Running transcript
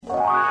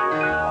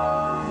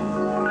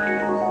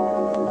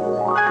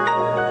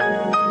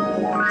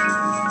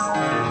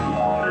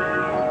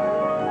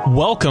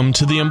Welcome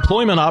to the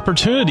Employment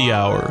Opportunity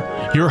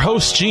Hour. Your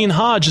host, Gene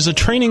Hodge, is a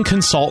training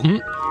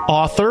consultant,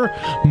 author,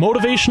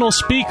 motivational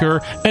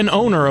speaker, and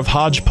owner of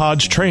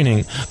Hodgepodge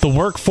Training, the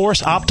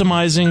workforce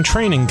optimizing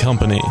training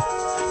company.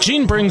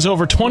 Gene brings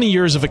over 20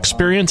 years of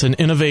experience and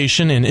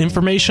innovation in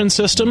information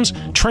systems,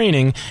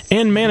 training,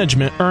 and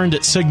management earned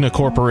at Cigna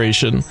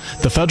Corporation,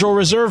 the Federal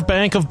Reserve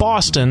Bank of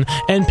Boston,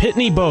 and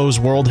Pitney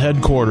Bowes World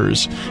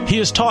Headquarters. He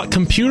has taught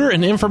computer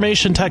and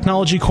information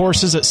technology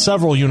courses at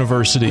several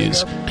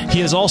universities.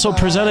 He has also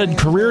presented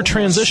career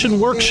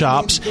transition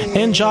workshops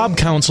and job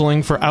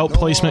counseling for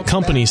outplacement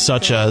companies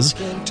such as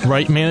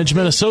Wright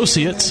Management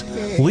Associates,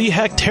 Lee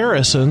Hecht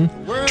Harrison,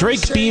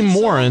 Drake Beam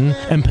Warren,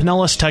 and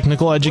Pinellas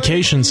Technical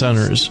Education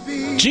Centers.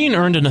 Gene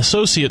earned an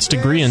associate's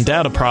degree in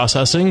data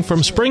processing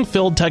from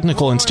Springfield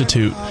Technical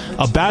Institute,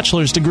 a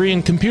bachelor's degree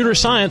in computer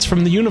science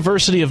from the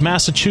University of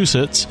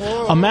Massachusetts,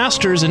 a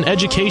master's in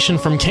education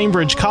from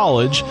Cambridge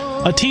College,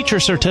 a teacher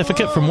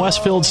certificate from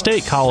Westfield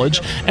State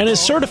College, and is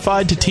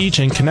certified to teach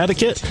in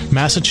Connecticut,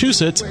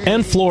 Massachusetts,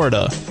 and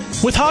Florida.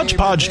 With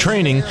Hodgepodge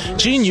Training,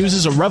 Gene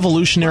uses a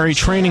revolutionary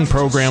training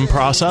program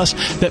process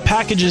that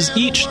packages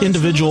each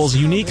individual's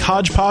unique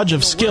hodgepodge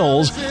of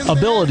skills,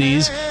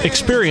 abilities,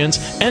 experience,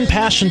 and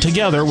passion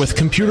together with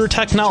computer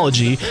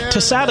technology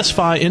to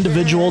satisfy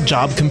individual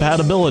job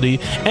compatibility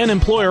and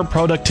employer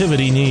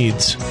productivity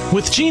needs.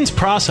 With Gene's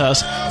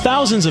process,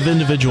 thousands of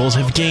individuals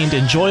have gained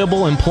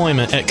enjoyable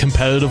employment at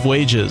competitive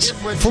wages.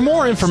 For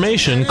more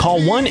information, call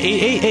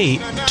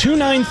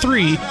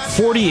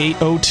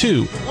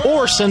 1-888-293-4802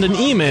 or send an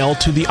email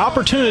to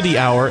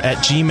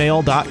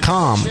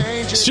theopportunityhour@gmail.com.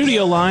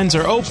 Studio lines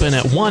are open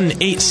at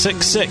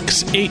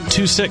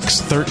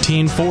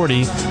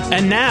 1-866-826-1340.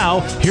 And now,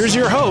 here's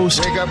your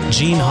host,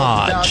 Gene Hodge.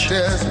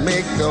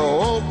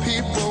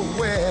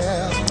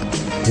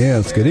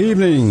 Yes, good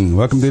evening.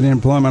 Welcome to the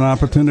Employment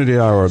Opportunity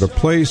Hour, the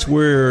place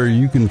where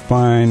you can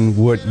find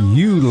what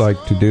you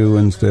like to do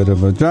instead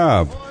of a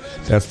job.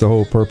 That's the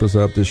whole purpose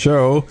of the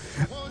show.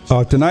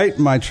 Tonight,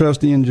 my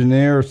trusty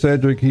engineer,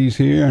 Cedric, he's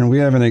here, and we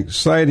have an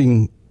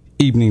exciting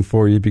evening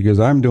for you because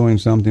I'm doing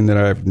something that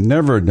I've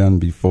never done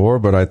before,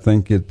 but I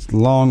think it's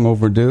long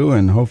overdue,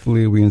 and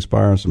hopefully we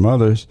inspire some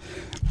others.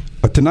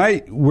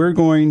 Tonight, we're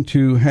going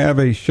to have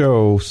a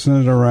show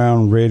centered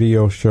around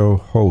radio show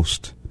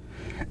host,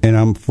 and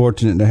I'm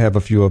fortunate to have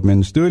a few of them in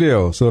the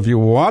studio. So if you're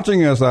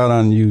watching us out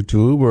on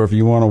YouTube, or if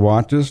you want to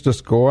watch us,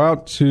 just go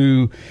out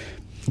to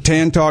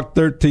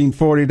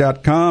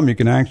tantalk1340.com. You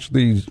can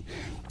actually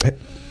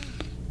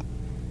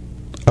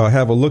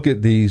have a look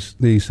at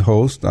these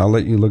hosts. I'll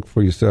let you look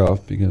for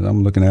yourself because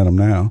I'm looking at them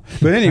now.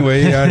 But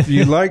anyway, if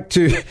you'd like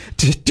to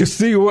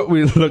see what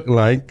we look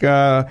like,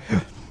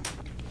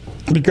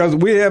 because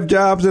we have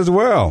jobs as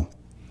well.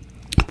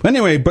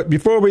 Anyway, but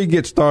before we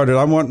get started,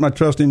 I want my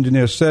trusty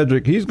engineer,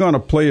 Cedric, he's going to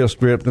play a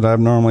script that I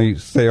normally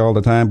say all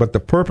the time, but the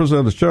purpose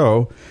of the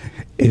show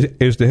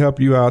is to help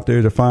you out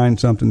there to find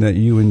something that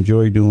you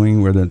enjoy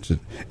doing, whether it's an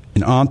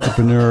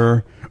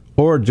entrepreneur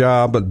or a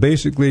job, but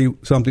basically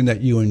something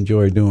that you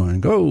enjoy doing.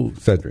 Go,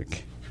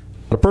 Cedric.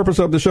 The purpose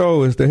of the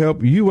show is to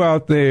help you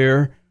out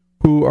there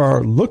who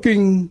are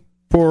looking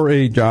for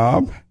a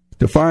job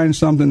to find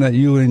something that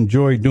you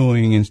enjoy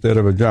doing instead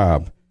of a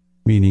job,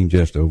 meaning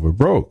just over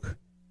broke.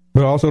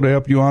 But also to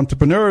help you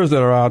entrepreneurs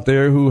that are out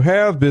there who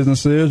have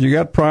businesses, you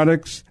got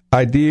products,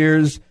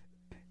 ideas.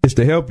 It's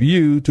to help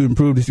you to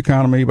improve this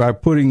economy by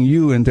putting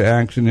you into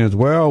action as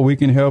well. We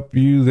can help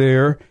you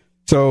there.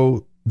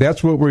 So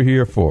that's what we're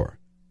here for.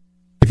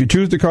 If you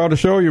choose to call the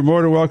show, you're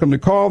more than welcome to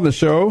call the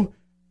show.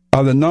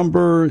 The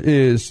number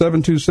is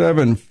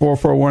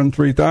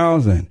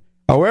 727-441-3000.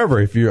 However,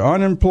 if you're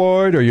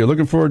unemployed or you're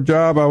looking for a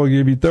job, I will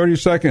give you 30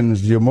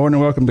 seconds. You're more than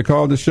welcome to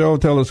call the show.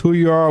 Tell us who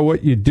you are,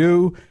 what you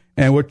do,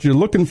 and what you're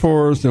looking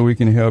for so we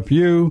can help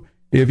you.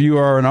 If you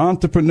are an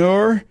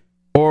entrepreneur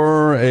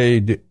or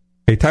a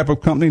type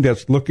of company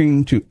that's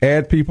looking to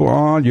add people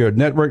on, you're a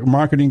network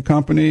marketing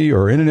company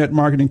or internet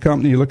marketing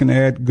company, you're looking to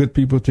add good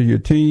people to your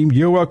team,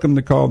 you're welcome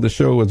to call the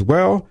show as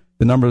well.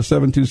 The number is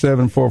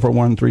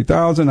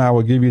 727-441-3000. I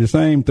will give you the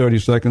same 30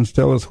 seconds.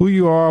 Tell us who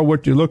you are,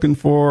 what you're looking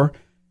for,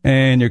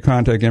 and your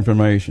contact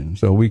information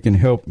so we can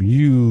help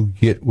you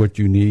get what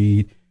you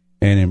need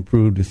and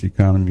improve this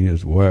economy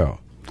as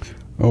well.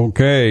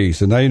 Okay,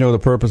 so now you know the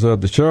purpose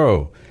of the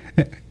show,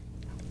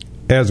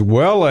 as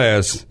well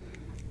as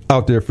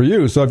out there for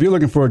you. So if you're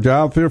looking for a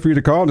job, feel free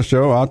to call the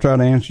show. I'll try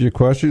to answer your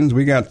questions.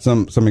 We got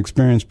some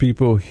experienced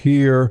people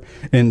here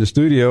in the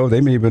studio.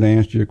 They may be able to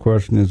answer your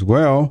question as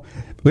well.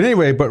 But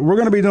anyway, we're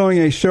going to be doing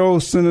a show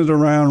centered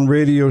around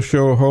radio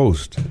show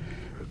host.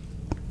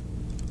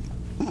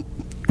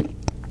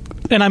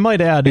 And I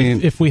might add,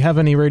 if we have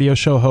any radio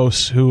show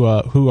hosts who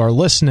are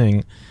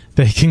listening,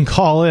 they can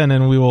call in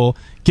and we will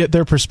get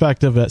their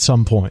perspective at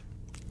some point.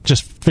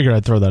 Just figured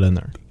I'd throw that in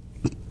there.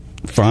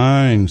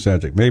 Fine,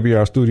 Cedric. Maybe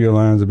our studio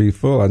lines will be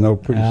full. I know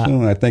pretty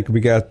soon. I think we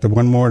got the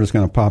one more that's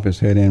going to pop his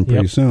head in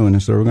pretty soon.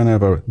 And so we're going to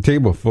have a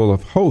table full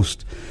of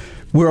hosts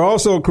We're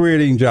also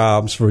creating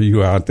jobs for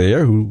you out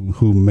there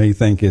who may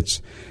think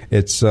it's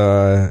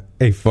a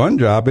fun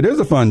job. It is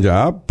a fun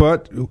job,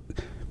 but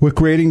we're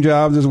creating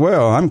jobs as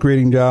well. I'm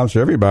creating jobs for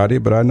everybody,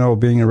 but I know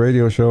being a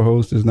radio show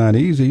host is not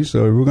easy.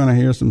 So we're going to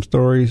hear some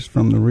stories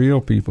from the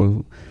real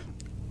people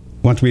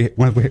once we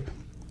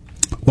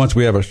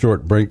have a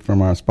short break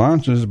from our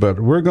sponsors. But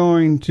we're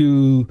going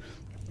to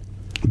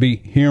be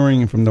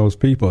hearing from those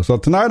people. So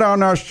tonight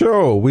on our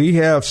show, we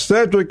have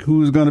Cedric,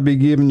 who's going to be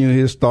giving you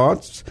his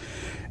thoughts.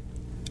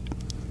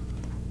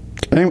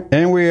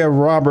 And we have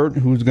Robert,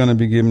 who's going to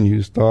be giving you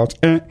his thoughts.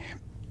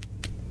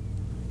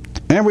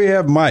 And we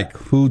have Mike,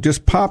 who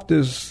just popped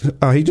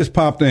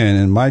in,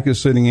 and Mike is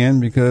sitting in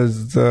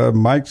because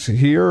Mike's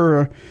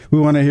here. We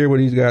want to hear what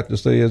he's got to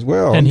say as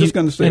well. I'm just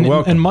going to say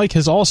welcome. And Mike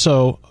has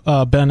also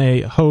been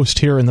a host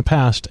here in the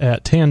past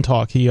at TAN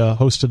Talk. He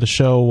hosted a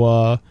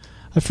show,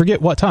 I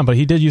forget what time, but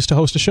he did used to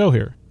host a show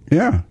here.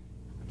 Yeah.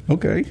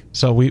 Okay.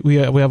 So we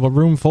have a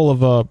room full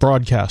of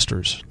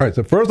broadcasters. All right,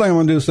 so first thing I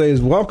want to do is say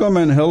is welcome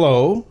and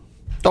hello.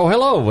 Oh,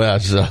 hello,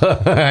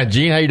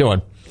 Gene. How you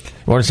doing? You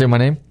want to say my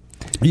name?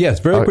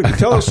 Yes, very quickly.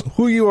 Tell us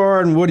who you are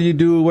and what do you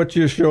do, what's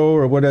your show,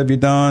 or what have you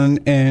done,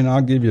 and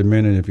I'll give you a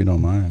minute if you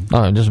don't mind.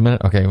 Oh, just a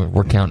minute? Okay,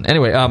 we're counting.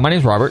 Anyway, my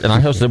name's Robert, and I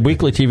host a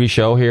weekly TV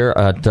show here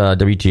at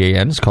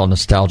WTAN. It's called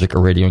Nostalgic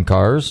Radio and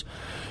Cars,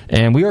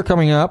 and we are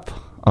coming up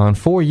on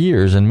 4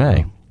 years in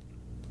May.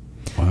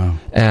 Wow.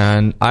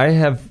 And I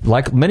have,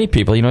 like many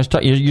people,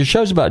 your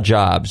show's about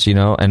jobs,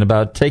 and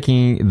about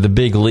taking the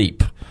big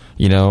leap,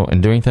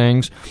 and doing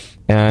things.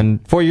 And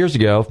 4 years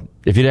ago,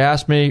 if you'd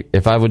asked me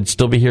if I would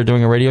still be here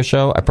doing a radio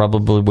show, I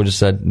probably would have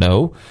said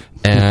no.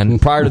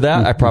 And prior to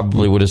that, I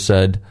probably would have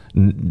said,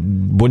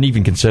 wouldn't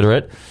even consider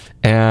it.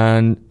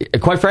 And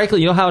quite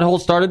frankly, you know how it all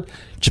started?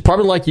 Just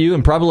probably like you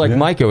and probably like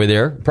Mike over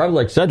there, probably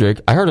like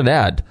Cedric. I heard an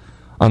ad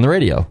on the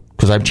radio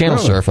because I have channel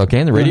surf, okay?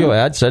 And the radio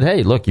ad said,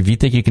 hey, look, if you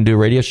think you can do a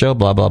radio show,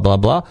 blah, blah, blah,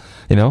 blah,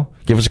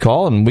 give us a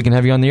call and we can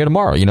have you on the air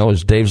tomorrow.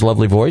 It's Dave's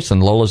lovely voice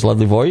and Lola's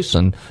lovely voice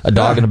and a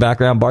dog in the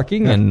background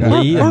barking and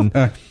Lee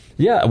and...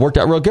 Yeah, it worked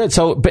out real good.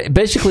 So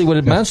basically what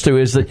it amounts to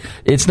is that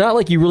it's not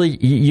like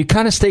you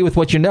kind of stay with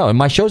what you know. And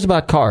my show's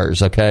about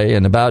cars, okay,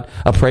 and about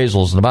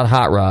appraisals and about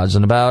hot rods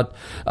and about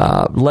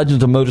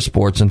legends of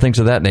motorsports and things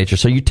of that nature.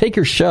 So you take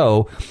your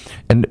show,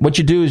 and what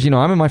you do is,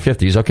 I'm in my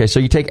 50s, okay,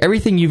 so you take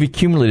everything you've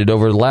accumulated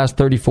over the last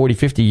 30, 40,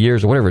 50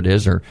 years or whatever it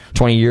is, or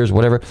 20 years,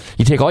 whatever.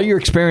 You take all your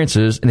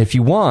experiences, and if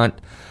you want,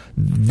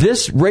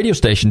 this radio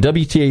station,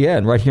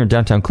 WTAN, right here in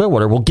downtown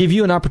Clearwater, will give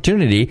you an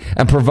opportunity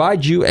and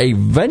provide you a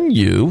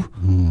venue,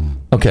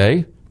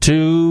 okay,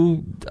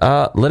 to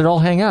let it all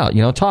hang out,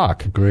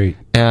 talk. Great.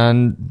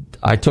 And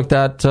I took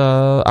that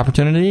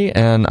opportunity,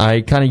 and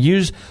I kind of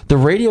used the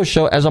radio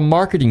show as a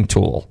marketing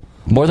tool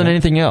more than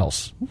anything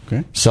else.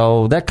 Okay.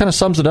 So that kind of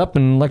sums it up,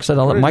 and like I said,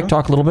 I'll let Mike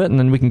talk a little bit, and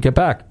then we can get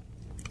back.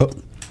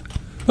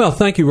 Well,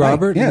 thank you,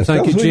 Robert. Yes,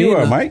 thank you, who Gene. You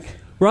are, Mike.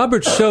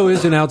 Robert's show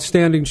is an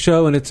outstanding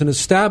show, and it's an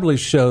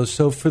established show.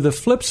 So for the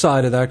flip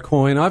side of that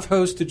coin, I've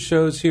hosted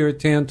shows here at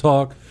TAN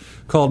Talk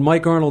called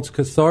Mike Arnold's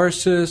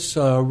Catharsis,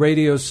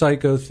 Radio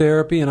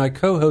Psychotherapy, and I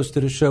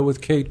co-hosted a show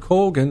with Kate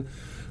Colgan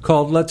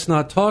called Let's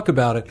Not Talk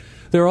About It.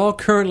 They're all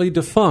currently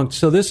defunct,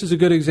 so this is a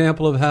good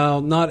example of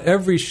how not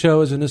every show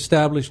is an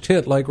established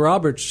hit like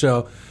Robert's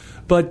show.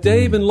 But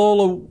Dave and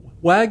Lola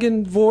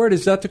Wagenvort,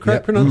 is that the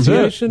correct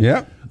pronunciation?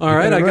 Yep. All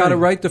right, I got it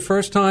right the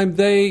first time.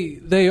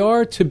 They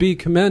are to be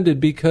commended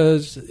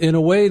because, in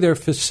a way, they're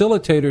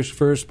facilitators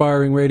for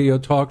aspiring radio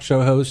talk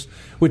show hosts,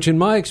 which, in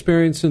my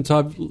experience, since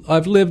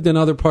I've lived in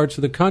other parts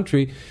of the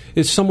country,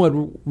 is somewhat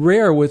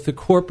rare with the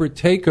corporate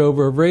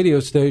takeover of radio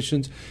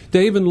stations.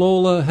 Dave and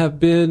Lola have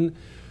been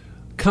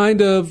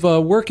kind of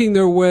working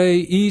their way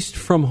east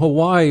from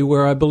Hawaii,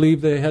 where I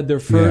believe they had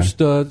their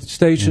first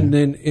station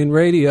in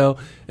radio,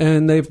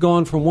 and they've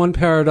gone from one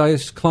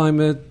paradise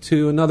climate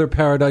to another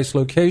paradise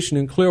location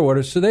in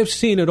Clearwater. So they've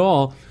seen it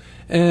all.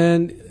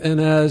 And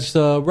as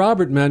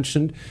Robert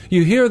mentioned,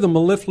 you hear the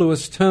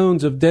mellifluous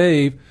tones of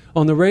Dave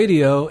on the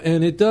radio,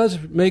 and it does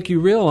make you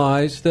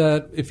realize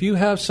that if you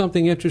have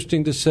something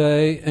interesting to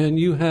say and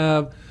you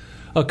have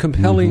a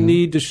compelling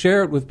need to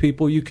share it with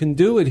people, you can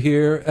do it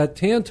here at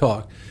TAN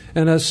Talk.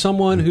 And as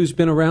someone who's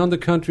been around the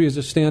country as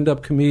a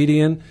stand-up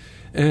comedian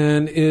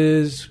and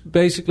is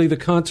basically the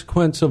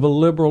consequence of a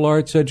liberal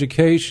arts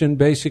education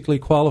basically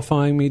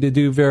qualifying me to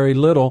do very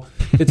little,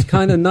 it's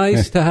kind of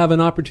nice to have an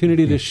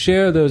opportunity to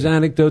share those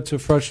anecdotes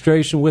of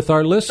frustration with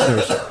our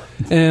listeners.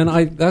 And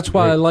that's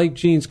why I like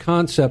Gene's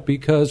concept,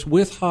 because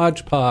with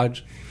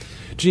Hodgepodge,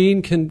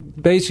 Gene can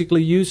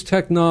basically use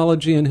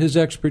technology and his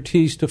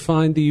expertise to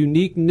find the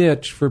unique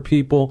niche for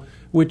people,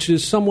 which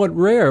is somewhat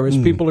rare as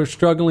people are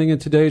struggling in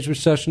today's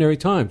recessionary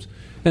times.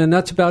 And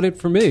that's about it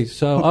for me.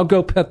 So I'll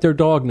go pet their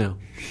dog now.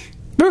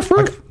 I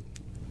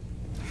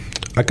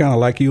kind of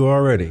like you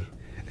already.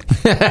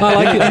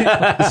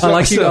 I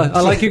like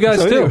you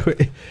guys too.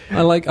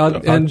 Anyway.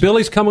 And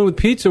Billy's coming with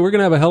pizza. We're going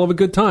to have a hell of a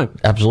good time.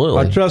 Absolutely.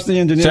 Our trusty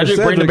engineer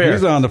Cedric,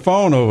 he's on the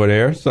phone over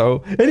there.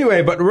 So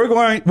anyway, but we're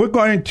going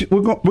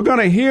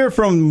to hear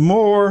from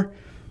more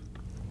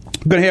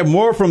We're going to have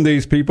more from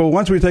these people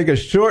once we take a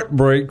short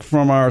break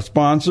from our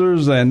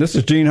sponsors. And this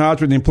is Gene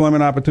Hodge with the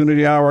Employment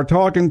Opportunity Hour,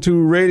 talking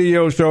to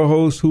radio show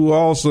hosts who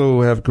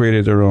also have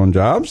created their own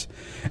jobs,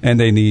 and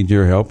they need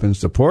your help and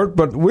support.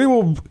 But we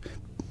will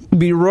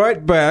be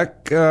right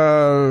back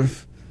after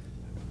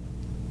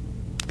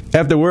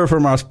word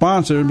from our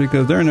sponsor,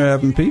 because they're in there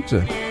having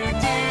pizza.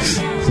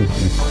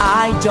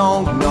 I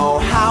don't know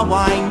how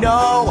I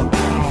know,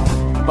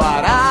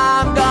 but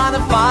I'm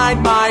gonna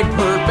find my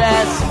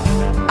purpose.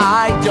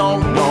 I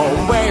don't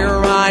know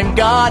where I'm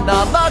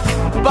gonna look,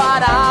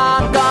 but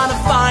I'm gonna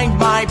find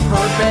my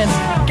purpose.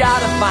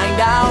 Gotta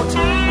find out,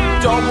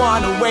 don't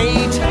wanna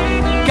wait.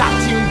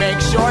 Got to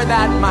make sure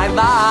that my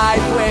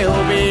life will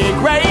be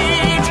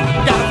great.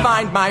 Gotta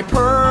find my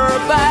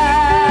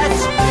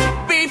purpose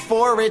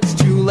before it's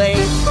too late.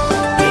 He's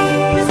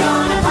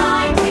gonna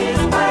find his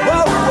purpose.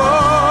 Whoa,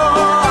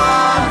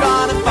 whoa, I'm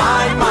gonna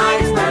find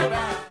my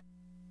purpose.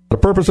 The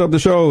purpose of the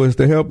show is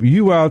to help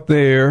you out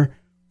there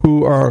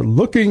who are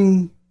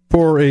looking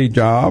for a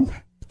job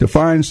to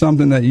find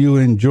something that you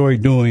enjoy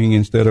doing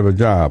instead of a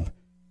job,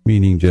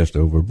 meaning just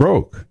over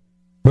broke.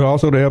 But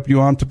also to help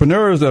you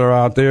entrepreneurs that are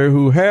out there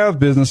who have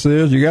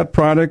businesses, you got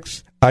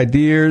products,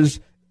 ideas.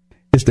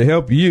 It's to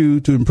help you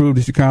to improve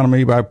this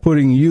economy by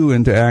putting you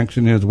into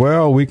action as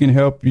well. We can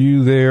help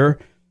you there.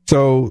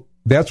 So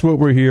that's what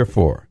we're here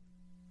for.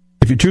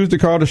 If you choose to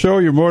call the show,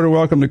 you're more than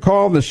welcome to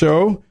call the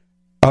show.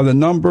 The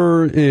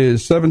number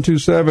is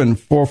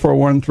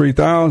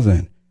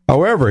 727-441-3000.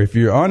 However, if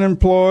you're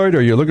unemployed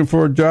or you're looking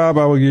for a job,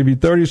 I will give you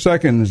 30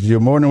 seconds. You're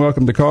more than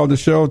welcome to call the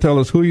show. Tell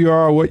us who you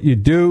are, what you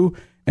do,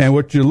 and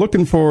what you're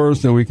looking for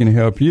so we can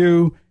help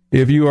you.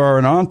 If you are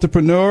an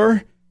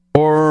entrepreneur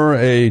or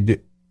a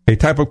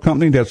type of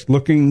company that's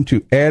looking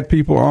to add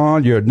people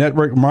on, you're a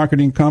network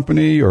marketing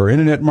company or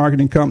internet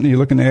marketing company, you're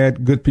looking to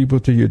add good people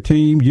to your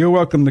team, you're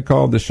welcome to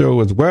call the show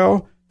as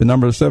well. The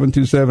number is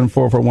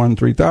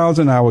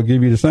 727-441-3000. I will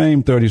give you the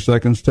same 30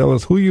 seconds. Tell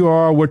us who you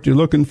are, what you're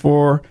looking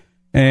for,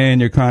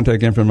 and your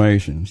contact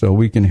information so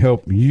we can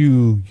help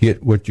you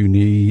get what you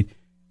need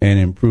and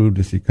improve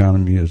this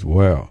economy as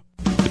well.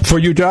 For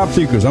you job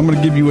seekers, I'm going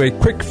to give you a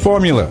quick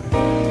formula.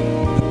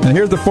 And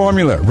here's the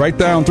formula. Write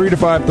down 3 to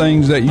 5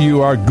 things that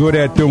you are good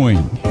at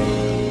doing.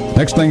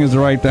 Next thing is to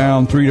write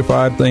down 3 to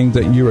 5 things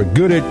that you are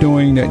good at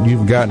doing that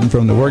you've gotten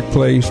from the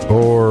workplace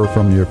or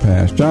from your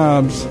past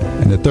jobs.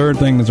 And the third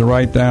thing is to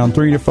write down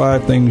 3 to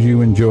 5 things you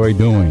enjoy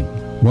doing.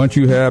 Once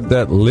you have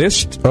that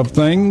list of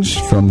things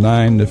from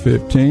 9 to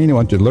 15, I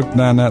want you to look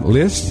down that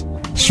list.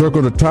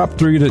 Circle the top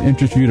 3 that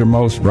interest you the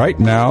most right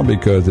now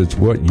because it's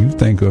what you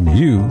think of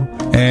you.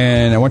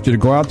 And I want you to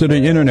go out to the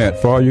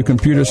internet. For all you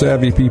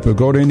computer-savvy people,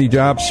 go to any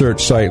job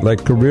search site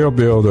like Career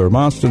Builder,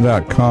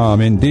 Monster.com,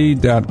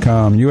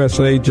 Indeed.com,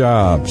 USA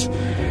Jobs.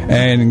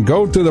 And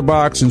go to the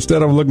box,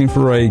 instead of looking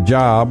for a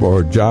job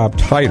or job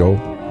title,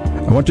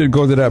 I want you to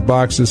go to that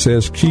box that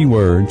says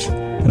keywords.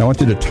 And I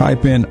want you to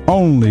type in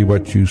only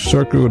what you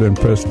circled and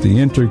press the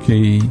enter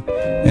key.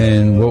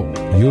 And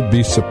you'll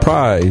be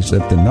surprised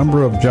at the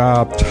number of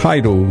job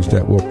titles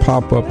that will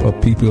pop up of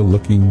people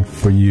looking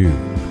for you.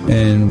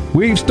 And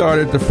we've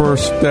started the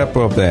first step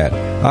of that.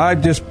 I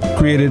just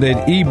created an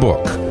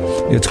ebook.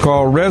 It's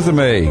called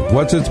Resume.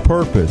 What's its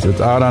purpose?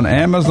 It's out on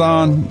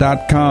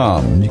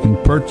Amazon.com. You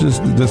can purchase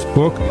this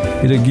book.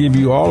 It'll give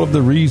you all of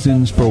the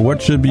reasons for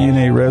what should be in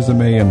a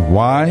resume and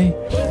why.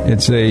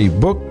 It's a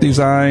book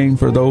designed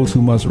for those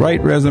who must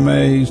write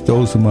resumes,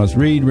 those who must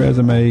read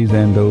resumes,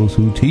 and those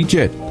who teach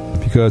it.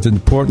 Because it's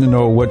important to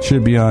know what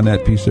should be on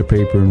that piece of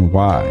paper and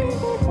why.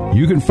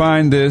 You can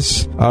find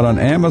this out on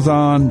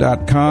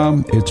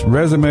Amazon.com. It's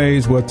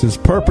Resumes, What's Its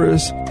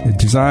Purpose?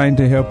 It's designed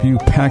to help you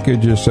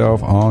package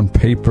yourself on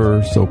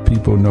paper so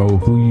people know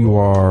who you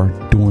are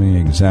doing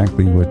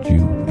exactly what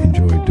you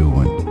enjoy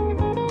doing.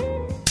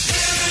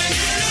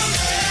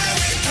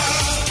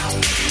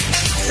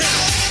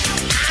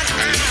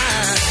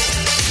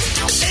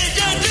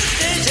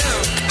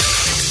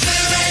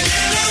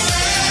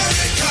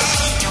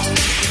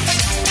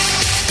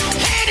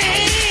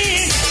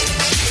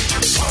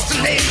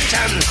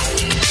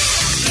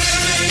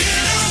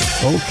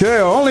 Okay,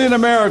 only in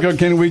America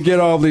can we get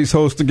all these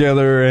hosts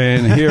together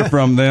and hear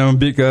from them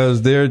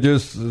because they're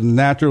just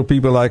natural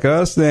people like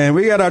us. And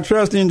we got our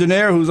trusty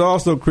engineer who's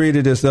also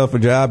created himself a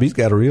job. He's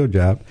got a real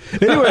job.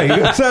 Anyway,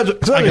 Cedric,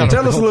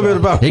 tell us a little bit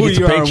about who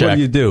you are and what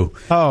you do.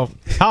 Oh,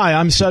 hi,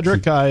 I'm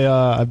Cedric.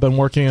 I've been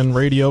working in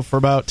radio for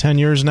about 10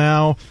 years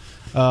now,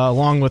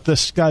 along with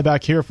this guy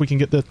back here. If we can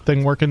get the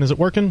thing working. Is it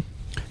working?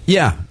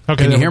 Yeah.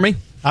 Okay. Can you hear me?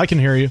 I can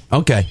hear you.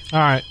 Okay. All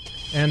right.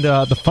 And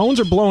the phones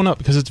are blowing up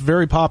because it's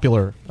very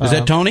popular. Is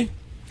that Tony?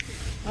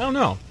 I don't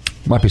know.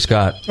 Might be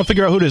Scott. I'll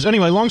figure out who it is.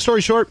 Anyway, long story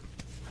short,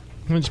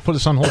 let me just put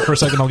this on hold for a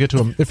second. I'll get to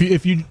him.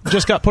 If you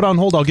just got put on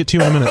hold, I'll get to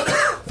you in a minute.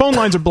 Phone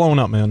lines are blowing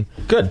up, man.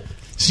 Good.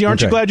 See,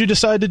 aren't you glad you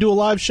decided to do a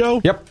live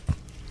show? Yep.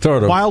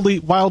 Sort of. Wildly.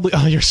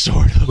 Oh, you're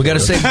sort of. We got to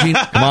save Gene.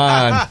 Come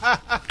on.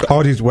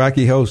 All these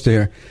wacky hosts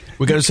here.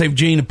 We got to save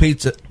Gene a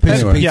pizza.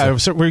 Anyway. Yeah,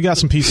 so we got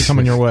some pizza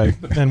coming your way,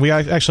 and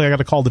I got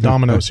to call the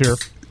Domino's here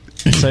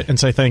and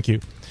say thank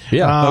you.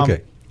 Yeah.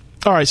 Okay.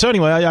 All right. So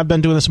anyway, I've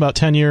been doing this about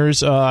 10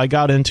 years. I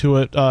got into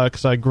it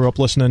because I grew up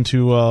listening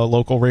to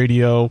local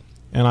radio,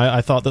 and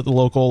I thought that the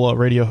local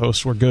radio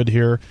hosts were good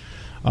here.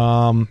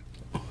 And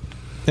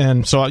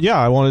so,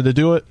 I wanted to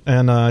do it,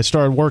 and I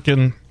started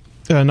working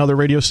at another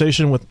radio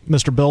station with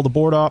Mr. Bill, the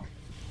board op,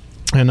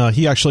 and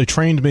he actually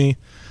trained me.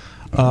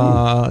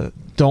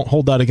 Don't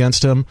hold that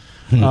against him.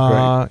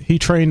 He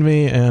trained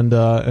me and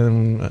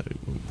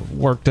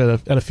worked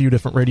at a few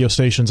different radio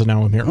stations, and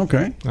now I'm here.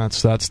 Okay,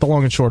 that's the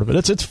long and short of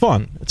it. It's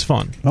fun. It's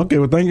fun. Okay,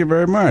 well, thank you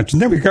very much.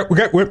 And then we got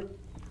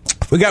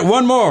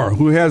one more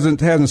who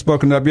hasn't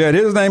spoken up yet.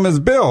 His name is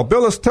Bill.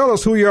 Bill, tell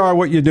us who you are,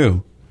 what you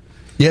do.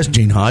 Yes,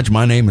 Gene Hodge.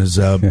 My name is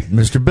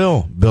Mr.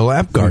 Bill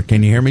Apgar.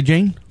 Can you hear me,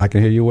 Gene? I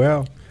can hear you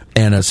well.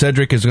 And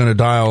Cedric is going to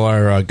dial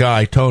our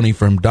guy Tony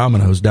from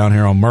Domino's down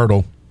here on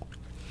Myrtle.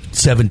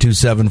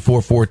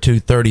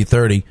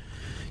 727-442-3030.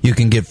 You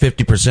can get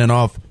 50%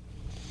 off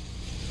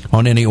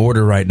on any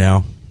order right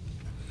now.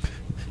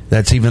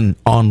 That's even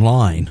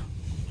online.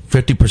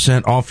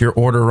 50% off your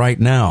order right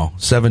now.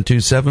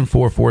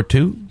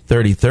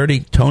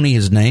 727-442-3030. Tony,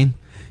 his name.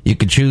 You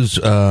can choose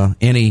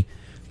any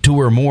 2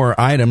 or more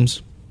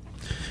items.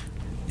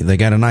 They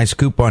got a nice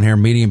coupon here.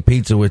 Medium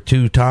pizza with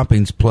 2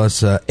 toppings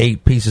plus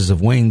 8 pieces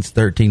of wings,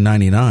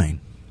 $13.99.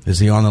 Is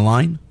he on the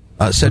line?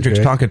 Cedric's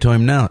talking to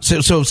him now.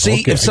 So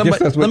see, okay. If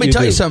somebody, let me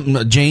tell you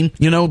something, Gene.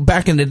 You know,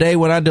 back in the day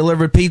when I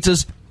delivered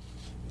pizzas,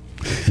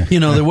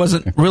 there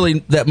wasn't really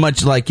that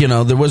much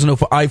there wasn't no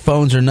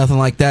iPhones or nothing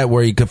like that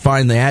where you could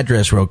find the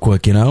address real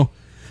quick,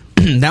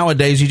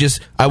 Nowadays,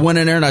 I went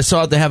in there and I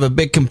saw they have a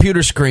big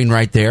computer screen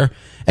right there.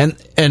 And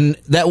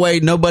that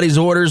way nobody's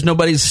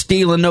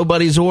stealing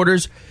nobody's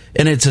orders.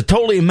 And it's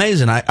totally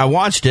amazing. I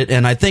watched it,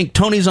 and I think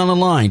Tony's on the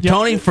line. Yep.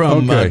 Tony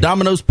from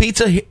Domino's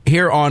Pizza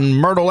here on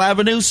Myrtle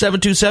Avenue,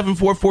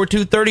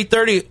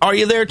 727-442-3030. Are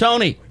you there,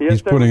 Tony? Yes,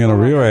 he's putting in a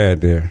real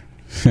ad there.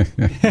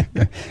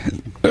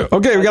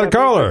 Okay, we got a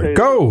caller.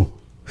 Go.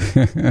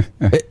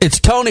 It's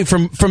Tony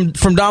from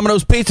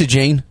Domino's Pizza,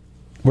 Gene.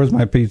 Where's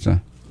my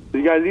pizza?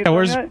 You guys eat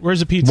where's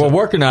the pizza? We're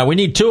working on it. We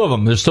need 2 of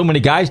them. There's so many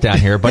guys down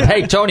here. But,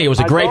 hey, Tony, it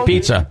was a great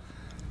pizza.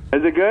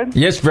 Is it good?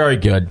 Yes, very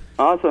good.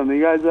 Awesome.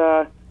 You guys,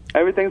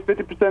 everything's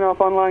 50% off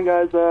online,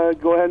 guys.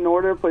 Go ahead and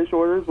order. Place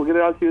your orders. We'll get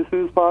it out to you as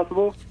soon as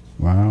possible.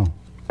 Wow.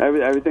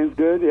 Everything's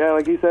good. Yeah,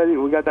 like he said,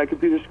 we got that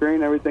computer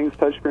screen. Everything's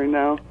touchscreen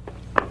now.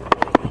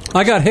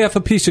 I got half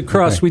a piece of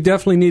crust. Okay. We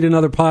definitely need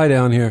another pie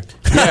down here.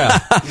 Yeah.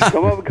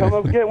 Come up,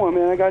 get one,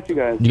 man. I got you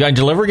guys. You got to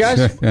deliver,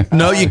 guys?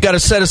 No, you got to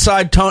set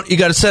aside Tony. You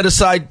got to set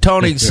aside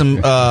Tony some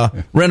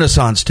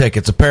Renaissance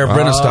tickets, a pair of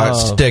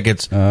Renaissance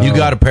tickets. You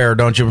got a pair,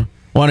 don't you?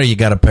 One of you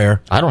got a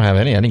pair. I don't have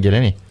any. I didn't get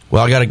any.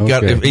 Well, I got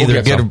to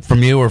either get them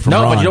from you or from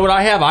Ron. No, but you know what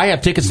I have? I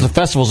have tickets to the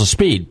Festivals of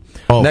Speed.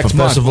 Oh, next for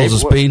month. Festivals of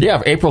Speed?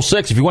 Yeah, April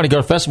 6th. If you want to go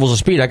to Festivals of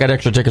Speed, I got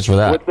extra tickets for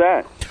that. What's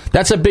that?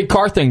 That's a big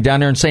car thing down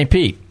there in St.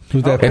 Pete.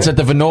 Who's that? It's at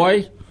the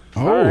Vinoy.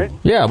 Oh. All right.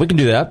 Yeah, we can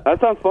do that.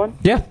 That sounds fun.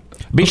 Yeah.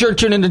 Be sure to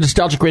tune into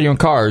Nostalgic Radio and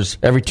Cars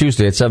every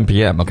Tuesday at 7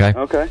 p.m., okay?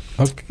 Okay.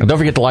 And don't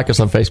forget to like us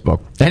on Facebook.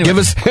 Anyway, give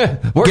us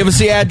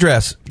the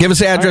address. Give us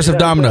the address of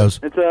Domino's.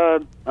 It's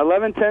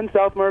 1110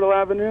 South Myrtle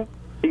Avenue.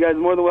 You guys are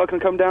more than welcome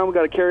to come down. We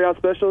got a carry-out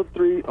special,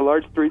 a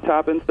large 3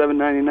 topping,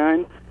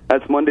 $7.99.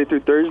 That's Monday through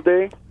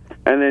Thursday.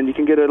 And then you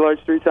can get a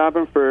large 3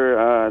 topping for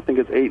I think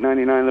it's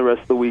 $8.99 the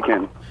rest of the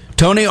weekend.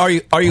 Tony, are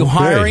you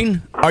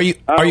hiring? Are you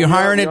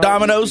hiring at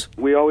Domino's?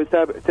 We always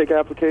take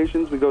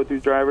applications. We go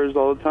through drivers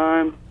all the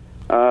time.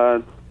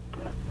 Other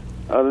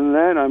than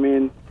that, I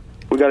mean,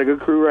 we got a good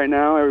crew right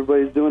now.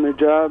 Everybody's doing their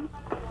job.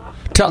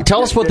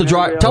 Tell us what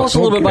tell us a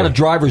little bit about a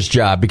driver's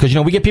job, because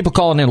we get people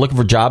calling in looking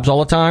for jobs all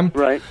the time.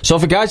 Right. So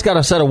if a guy's got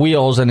a set of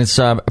wheels and it's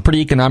a pretty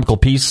economical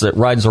piece that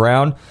rides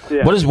around,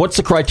 what's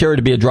the criteria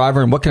to be a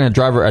driver, and what can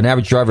an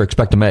average driver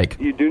expect to make?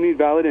 You do need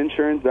valid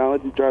insurance,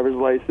 valid driver's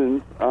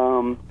license.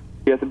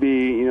 You have to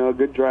be a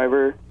good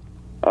driver.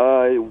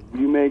 You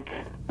make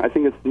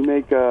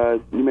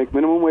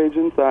minimum wage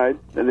inside,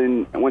 and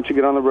then once you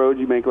get on the road,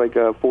 you make like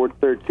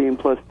 $4.13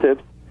 plus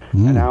tips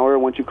an hour.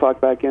 Once you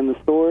clock back in the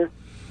store,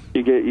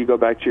 you go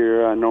back to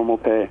your normal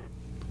pay.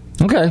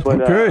 Okay.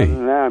 But other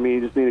than that, I mean,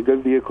 you just need a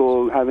good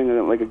vehicle. Having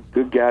a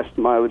good gas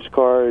mileage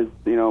car is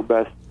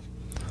best.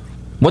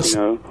 What's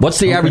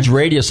the average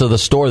radius of the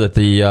store that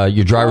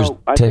your drivers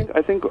take?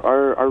 I think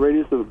our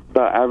radius is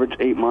about average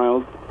 8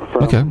 miles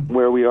from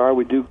where we are.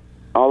 We do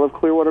all of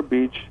Clearwater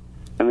Beach,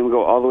 and then we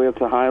go all the way up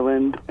to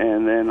Highland,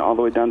 and then all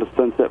the way down to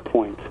Sunset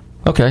Point.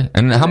 Okay.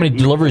 And how many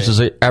deliveries does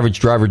an average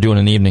driver do in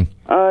an evening?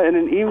 In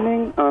an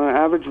evening, on an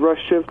average rush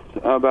shift,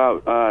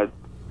 about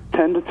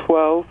 10 to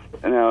 12.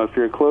 And now, if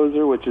you're a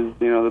closer, which is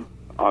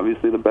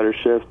obviously the better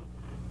shift,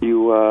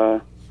 you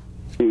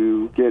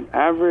get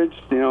average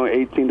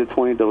 18 to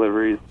 20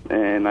 deliveries.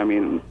 And I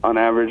mean, on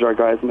average, our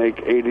guys make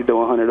 $80 to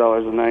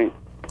 $100 a night.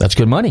 That's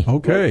good money.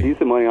 Okay. That's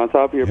decent money on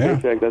top of your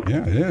paycheck.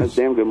 That's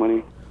damn good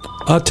money.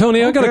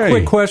 Tony, I got a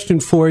quick question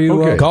for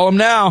you. Okay. Call him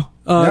now.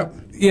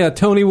 Yeah,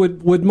 Tony,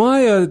 would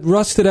my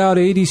rusted out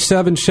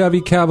 87 Chevy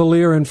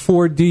Cavalier and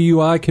 4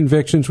 DUI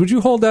convictions, would you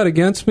hold that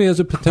against me as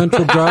a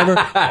potential driver?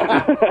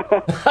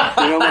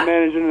 My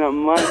manager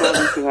might not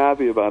be too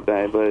happy about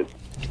that, but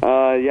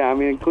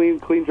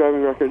clean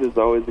driving record is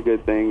always a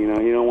good thing. You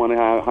don't want to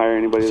hire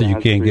anybody. So you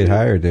can't get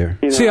hired there.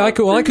 See, I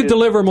could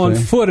deliver them on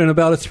foot in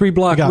about a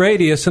 3-block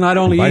radius, and I'd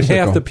only eat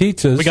half the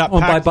pizzas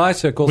by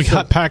bicycle. We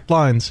got packed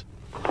lines.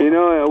 I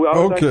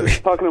was actually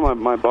talking to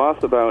my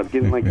boss about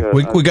getting like a.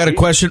 We got a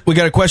question. We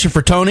got a question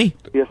for Tony.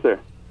 Yes, sir.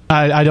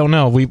 I don't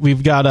know. We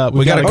got a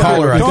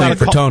caller. I think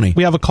for Tony.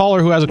 We have a caller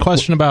who has a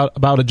question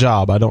about a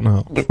job. I don't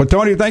know. Well,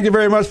 Tony, thank you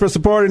very much for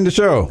supporting the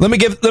show. Let me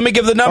give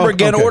the number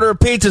again. Okay. Order a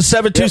pizza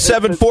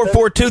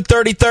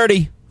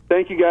 727-442-3030.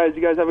 Thank you guys.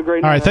 You guys have a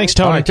great night. All right, thanks,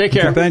 Tony. All right, take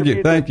care. Thank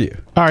you.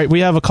 All right,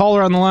 we have a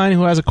caller on the line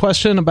who has a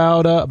question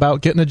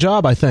about getting a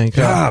job. I think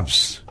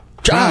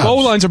Jobs.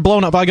 All lines are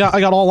blown up. I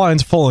got all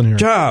lines full in here.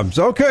 Jobs.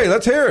 Okay,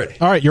 let's hear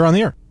it. All right, you're on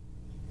the air.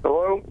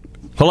 Hello?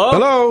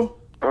 Hello.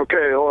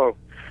 Okay, hello.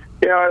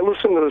 Yeah, I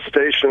listen to the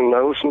station.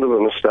 I listen to the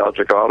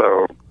Nostalgic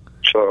Auto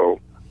show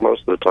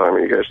most of the time. Are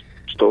you guys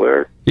still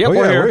there? Yep,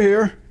 we're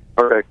here.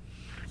 Okay.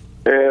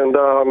 And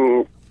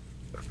I'm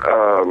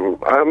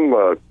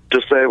a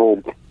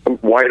disabled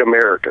white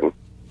American.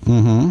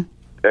 Mm-hmm.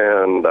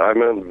 And I've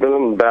been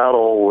in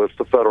battle with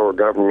the federal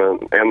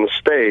government and the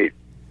state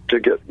to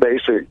get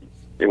basic,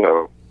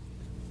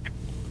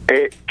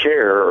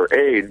 care or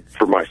aid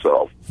for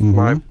myself. Mm-hmm.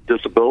 My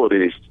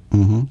disabilities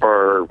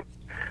are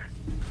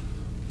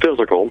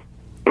physical.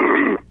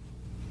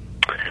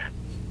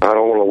 I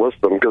don't want to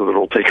list them because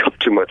it'll take up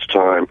too much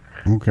time.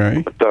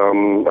 Okay. But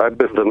I've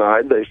been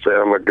denied. They say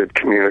I'm a good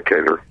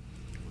communicator.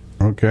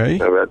 Okay.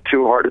 I've had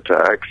 2 heart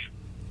attacks.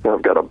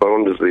 I've got a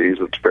bone disease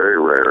that's very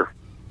rare.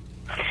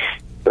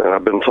 And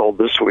I've been told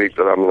this week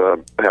that I'm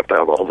going to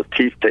have all the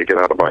teeth taken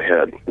out of my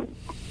head.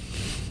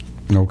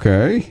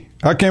 Okay.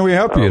 How can we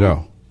help you,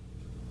 though?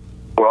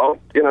 Well,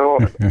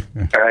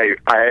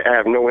 I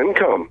have no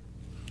income.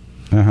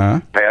 Uh-huh.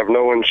 I have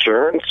no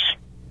insurance.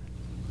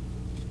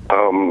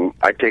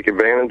 I take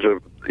advantage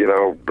of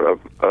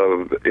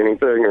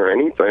anything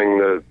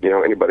that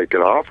anybody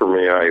could offer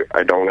me.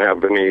 I don't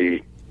have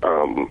any.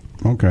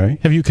 Okay.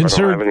 Have you I don't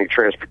considered have any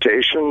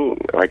transportation.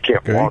 I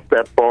can't walk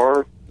that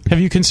far. Have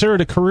you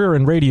considered a career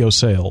in radio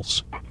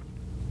sales?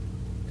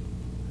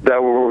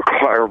 That will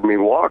require me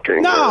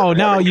walking.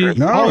 You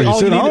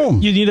sit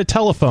home. You need a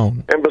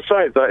telephone. And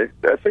besides, I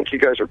think you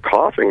guys are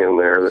coughing in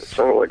there. That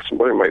sounded like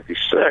somebody might be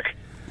sick.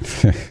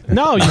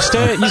 No, you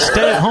stay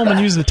at home and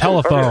use the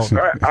telephone.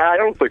 I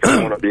don't think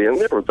I want to be in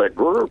there with that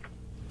group.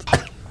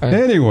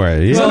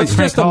 Anyway, it's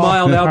just a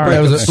mild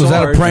outbreak. Was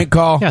that a prank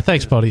call? Yeah,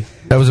 thanks, buddy.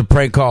 That was a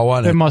prank call,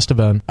 wasn't it? It must have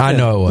been. I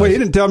know it was. Well, he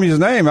didn't tell me his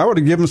name. I would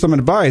have given him some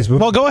advice.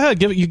 But, Well, go ahead.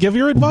 Give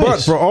your advice.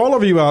 but for all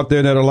of you out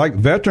there that are like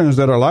veterans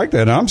that are like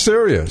that, I'm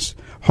serious.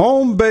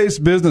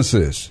 Home-based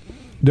businesses,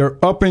 they're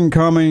up and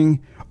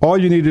coming. All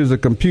you need is a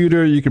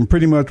computer. You can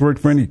pretty much work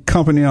for any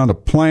company on the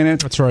planet.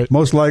 That's right.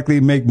 Most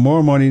likely make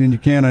more money than you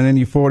can on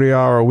any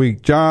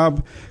 40-hour-a-week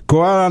job.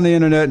 Go out on the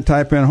internet and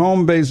type in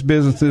home-based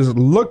businesses.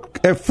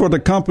 Look for the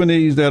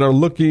companies that are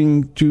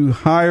looking to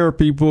hire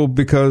people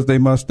because they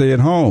must stay at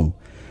home.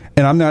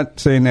 And I'm not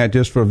saying that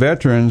just for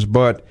veterans,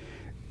 but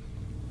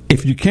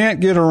if you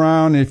can't get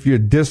around, if you're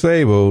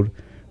disabled,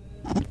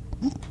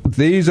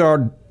 these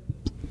are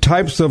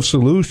types of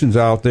solutions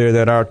out there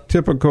that are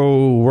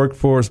typical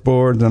workforce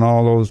boards and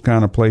all those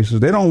kind of places.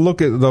 They don't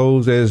look at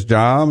those as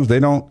jobs. They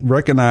don't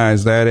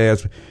recognize that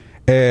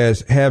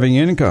as having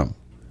income.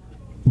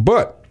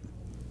 But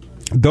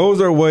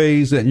those are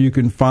ways that you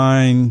can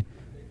find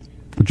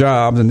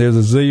jobs, and there's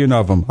a zillion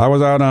of them. I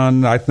was out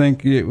on, I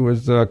think it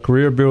was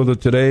Career Builder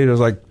today.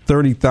 There's like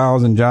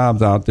 30,000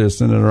 jobs out there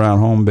centered around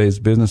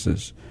home-based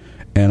businesses.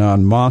 And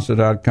on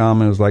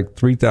Monster.com, it was like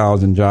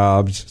 3,000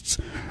 jobs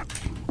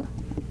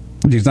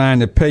designed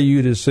to pay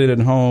you to sit at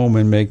home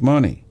and make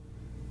money.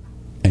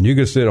 And you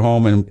can sit at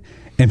home and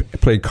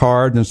play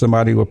cards and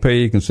somebody will pay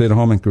you. You can sit at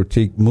home and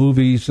critique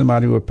movies,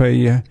 somebody will pay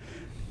you.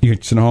 You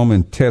can sit at home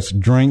and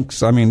test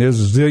drinks. I mean, there's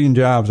a zillion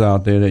jobs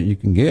out there that you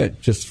can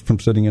get just from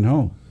sitting at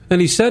home.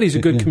 And he said he's a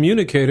good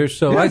communicator,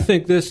 so I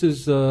think this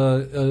is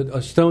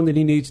a stone that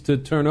he needs to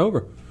turn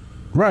over.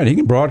 Right, he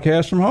can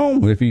broadcast from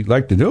home if he'd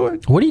like to do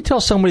it. What do you tell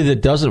somebody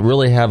that doesn't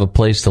really have a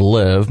place to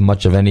live,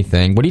 much of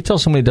anything? What do you tell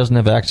somebody that doesn't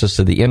have access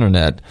to the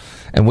internet?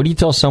 And what do you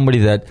tell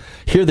somebody that,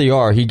 here they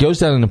are, he goes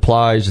down and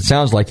applies, it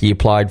sounds like he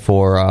applied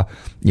for,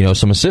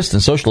 some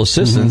assistance, social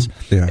assistance,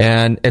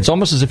 and it's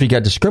almost as if he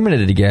got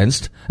discriminated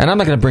against. And I'm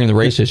not going to bring the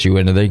race issue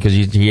into it because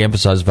he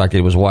emphasized the fact that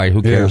he was white.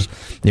 Who cares?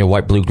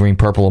 White, blue, green,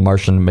 purple, or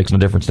Martian makes no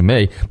difference to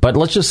me. But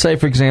let's just say,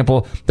 for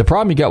example, the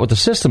problem you got with the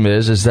system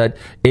is that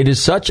it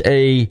is such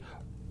a...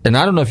 And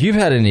I don't know if you've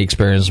had any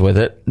experience with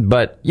it,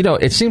 but,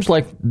 it seems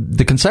like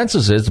the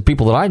consensus is the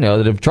people that I know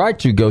that have tried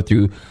to go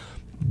through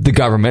the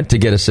government to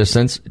get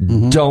assistance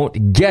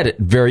don't get it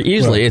very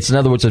easily. Right. In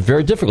other words, it's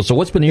very difficult. So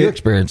what's been your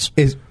experience?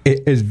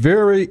 It's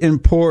very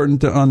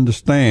important to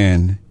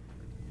understand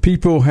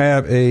people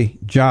have a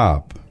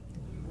job.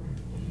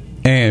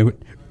 And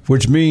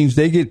which means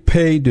they get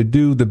paid to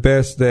do the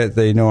best that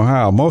they know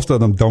how. Most of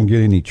them don't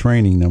get any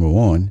training, number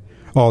one.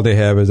 All they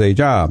have is a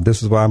job.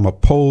 This is why I'm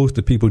opposed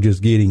to people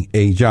just getting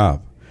a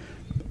job,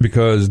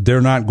 because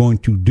they're not going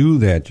to do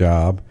that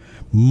job.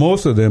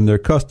 Most of them, their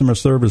customer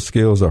service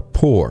skills are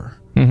poor.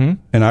 Mm-hmm.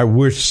 And I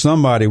wish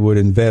somebody would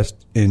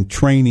invest in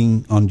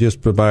training on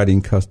just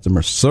providing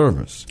customer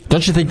service.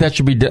 Don't you think that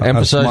should be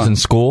emphasized in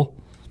school?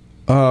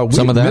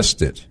 We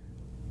missed it.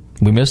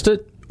 We missed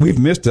it? We've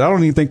missed it. I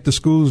don't even think the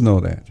schools know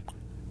that.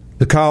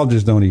 The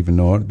colleges don't even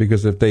know it,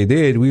 because if they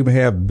did, we would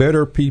have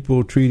better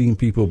people treating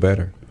people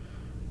better.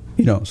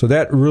 You know, so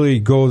that really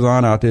goes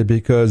on out there,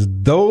 because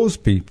those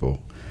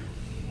people,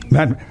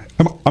 I'm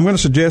going to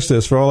suggest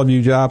this for all of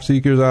you job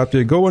seekers out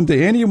there. Go into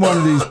any one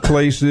of these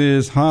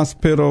places,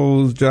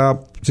 hospitals,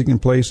 job-seeking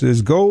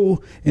places.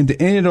 Go into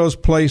any of those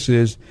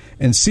places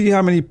and see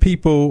how many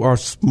people are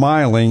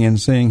smiling and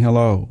saying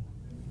hello.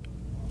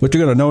 What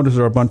you're going to notice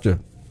are a bunch of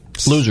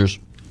losers.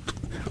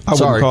 I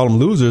wouldn't call them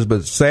losers,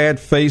 but sad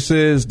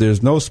faces.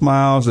 There's no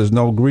smiles. There's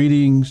no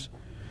greetings,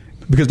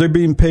 because they're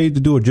being paid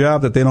to do a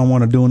job that they don't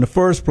want to do in the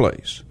first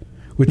place,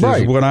 which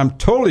is what I'm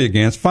totally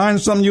against.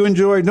 Find something you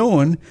enjoy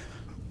doing,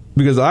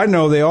 because I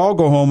know they all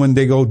go home and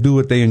they go do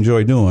what they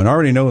enjoy doing. I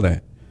already know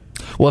that.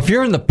 Well, if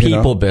you're in the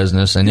people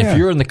business, and if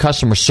you're in the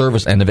customer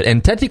service end of it,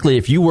 and technically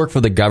if you work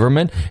for the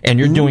government and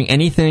you're doing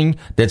anything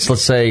that's,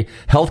 let's say,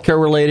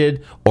 healthcare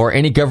related or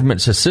any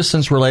government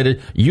assistance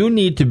related, you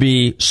need to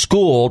be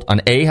schooled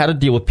on A, how to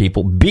deal with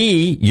people,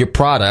 B, your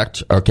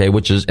product, okay,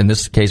 which is, in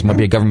this case, might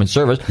be a government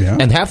service,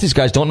 and half these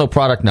guys don't know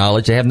product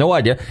knowledge. They have no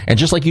idea. And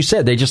just like you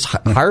said, they just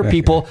hire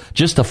people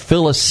just to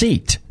fill a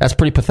seat. That's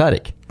pretty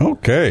pathetic.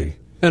 Okay.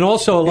 And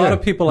also, a lot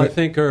of people, I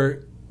think,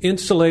 are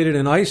insulated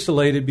and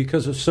isolated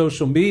because of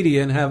social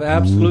media and have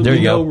absolutely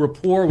no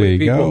rapport with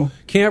people,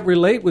 can't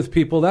relate with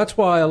people. That's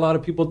why a lot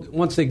of people,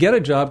 once they get a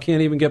job,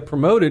 can't even get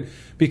promoted,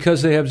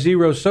 because they have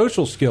zero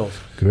social skills.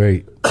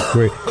 Great.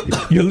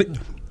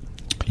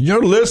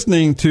 You're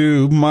listening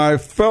to my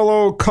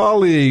fellow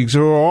colleagues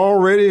who are all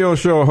radio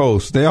show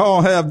hosts. They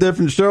all have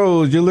different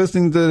shows. You're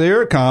listening to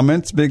their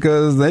comments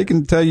because they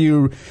can tell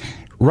you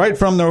right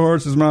from their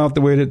horse's mouth the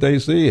way that they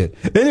see it.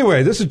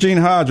 Anyway, this is Gene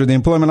Hodge with the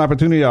Employment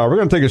Opportunity Hour. We're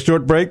going to take a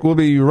short break. We'll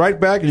be right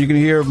back, and you can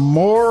hear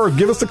more.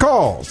 Give us a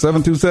call,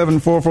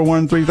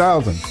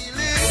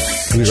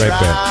 727-441-3000. We'll be right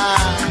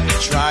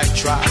back. Try,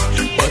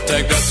 but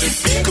I got to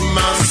pick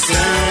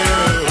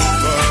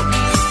myself up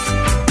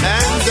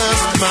and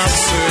dust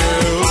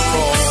myself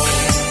off.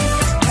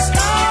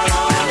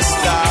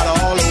 Start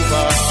all over.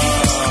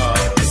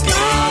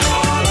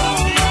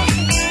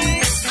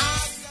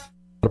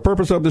 The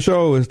purpose of the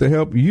show is to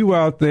help you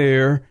out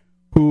there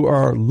who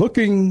are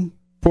looking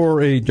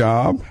for a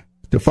job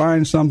to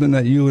find something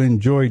that you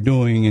enjoy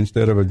doing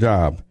instead of a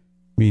job,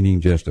 meaning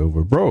just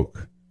over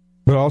broke.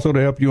 But also to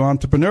help you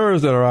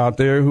entrepreneurs that are out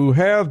there who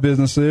have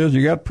businesses,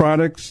 you got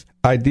products,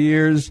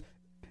 ideas.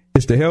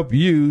 It's to help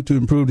you to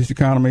improve this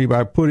economy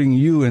by putting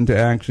you into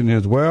action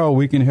as well.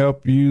 We can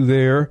help you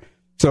there.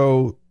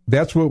 So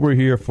that's what we're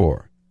here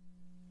for.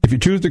 If you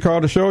choose to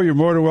call the show, you're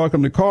more than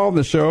welcome to call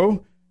the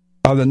show.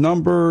 The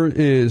number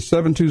is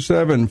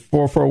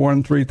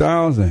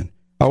 727-441-3000.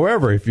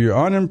 However, if you're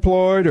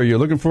unemployed or you're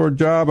looking for a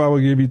job, I will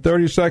give you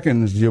 30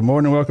 seconds. You're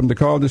more than welcome to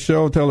call the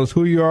show. Tell us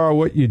who you are,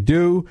 what you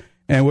do,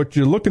 and what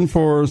you're looking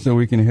for so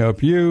we can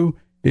help you.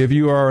 If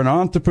you are an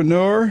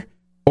entrepreneur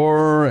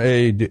or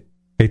a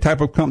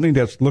type of company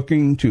that's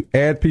looking to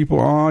add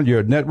people on, you're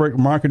a network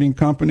marketing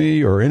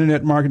company or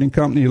internet marketing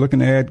company, you're looking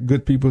to add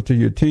good people to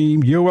your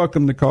team, you're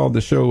welcome to call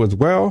the show as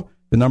well.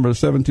 The number is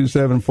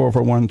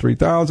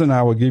 727-441-3000.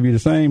 I will give you the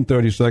same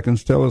 30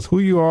 seconds. Tell us who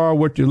you are,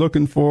 what you're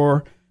looking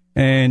for,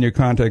 and your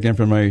contact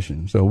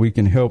information so we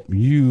can help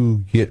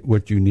you get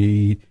what you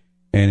need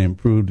and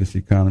improve this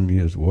economy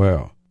as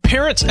well.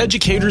 Parents,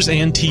 educators,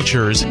 and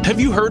teachers, have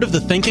you heard of the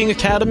Thinking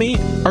Academy?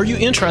 Are you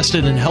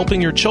interested in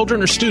helping your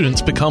children or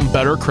students become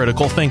better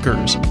critical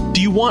thinkers?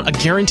 Do you want a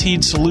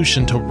guaranteed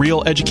solution to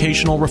real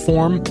educational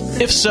reform?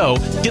 If so,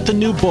 get the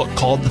new book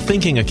called The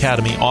Thinking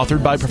Academy,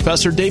 authored by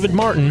Professor David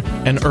Martin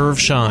and Irv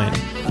Schein.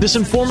 This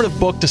informative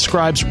book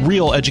describes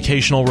real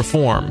educational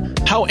reform,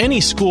 how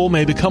any school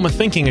may become a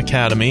thinking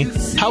academy,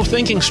 how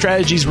thinking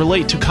strategies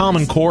relate to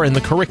Common Core in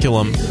the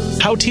curriculum,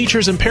 how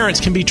teachers and parents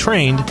can be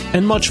trained,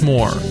 and much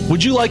more.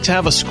 Would you like to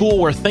have a school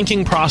where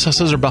thinking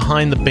processes are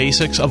behind the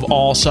basics of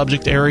all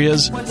subject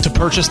areas? To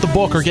purchase the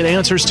book or get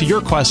answers to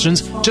your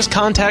questions, just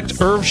contact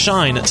Irv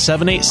Schein at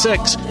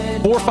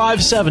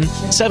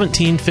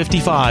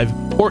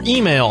 786-457-1755 or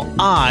email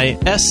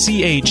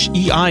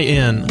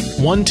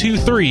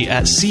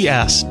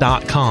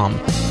ISCHEIN123@cs.com.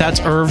 That's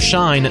Irv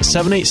Schein at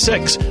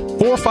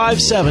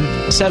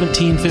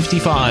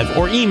 786-457-1755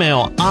 or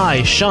email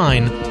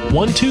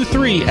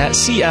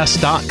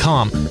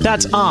ISHINE123@cs.com.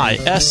 That's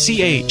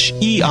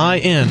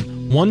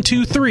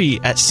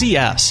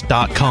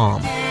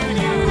ISCHEIN123@cs.com.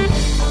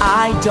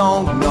 I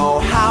don't know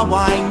how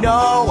I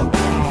know,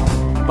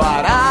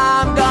 but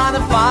I'm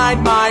gonna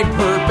find my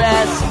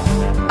purpose.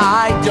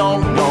 I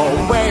don't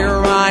know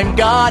where I'm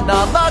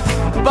gonna look,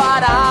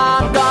 but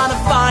I'm gonna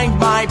find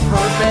my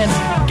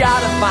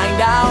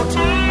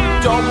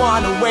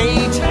wanna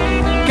wait.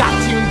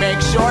 Got to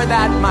make sure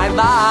that my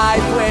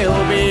life will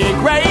be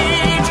great.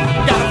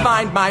 Gotta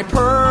find my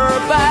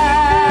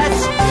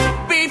purpose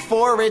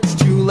before it's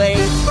too late.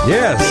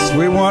 Yes,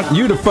 we want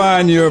you to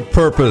find your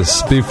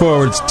purpose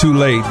before it's too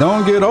late.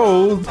 Don't get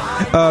old,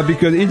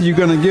 because either you're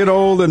going to get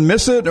old and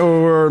miss it,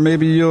 or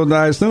maybe you'll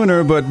die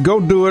sooner, but go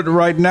do it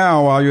right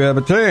now while you have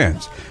a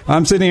chance.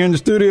 I'm sitting here in the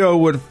studio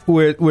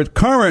with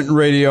current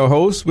radio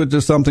hosts, which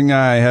is something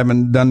I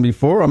haven't done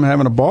before. I'm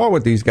having a ball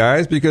with these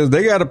guys because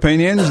they got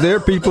opinions. They're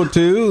people,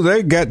 too.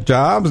 They got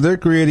jobs. They're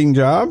creating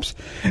jobs.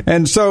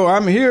 And so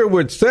I'm here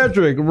with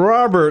Cedric,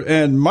 Robert,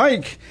 and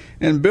Mike.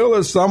 And Bill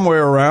is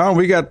somewhere around.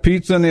 We got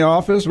pizza in the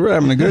office. We're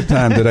having a good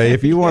time today.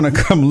 If you want to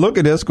come look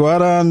at this, go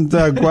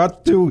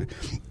out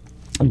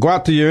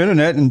to your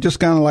internet and just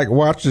kind of like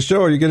watch the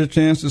show. You get a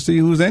chance to see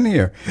who's in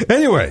here.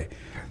 Anyway,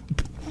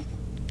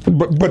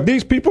 but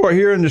these people are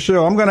here in the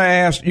show. I'm going to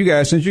ask you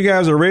guys, since you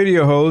guys are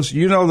radio hosts,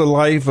 you know the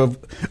life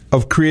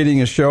of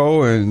creating a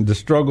show and the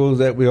struggles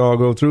that we all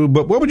go through.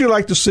 But what would you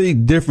like to see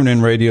different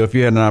in radio if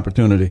you had an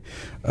opportunity?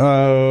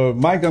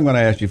 Mike, I'm going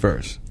to ask you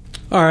first.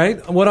 All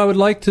right. What I would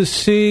like to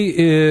see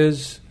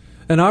is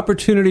an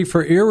opportunity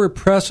for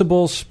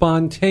irrepressible,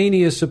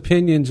 spontaneous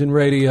opinions in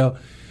radio.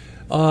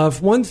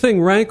 If one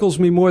thing rankles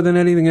me more than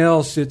anything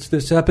else, it's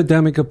this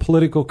epidemic of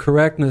political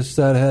correctness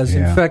that has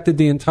infected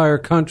the entire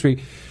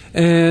country.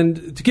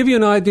 And to give you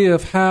an idea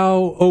of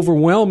how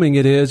overwhelming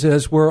it is,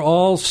 as we're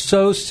all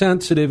so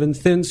sensitive and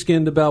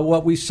thin-skinned about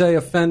what we say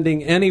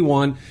offending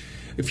anyone,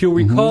 if you'll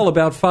recall,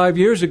 about 5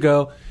 years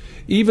ago,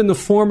 even the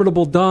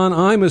formidable Don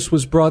Imus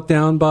was brought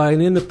down by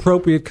an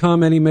inappropriate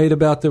comment he made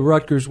about the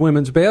Rutgers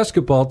women's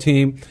basketball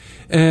team.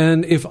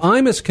 And if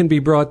Imus can be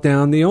brought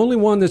down, the only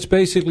one that's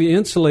basically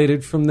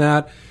insulated from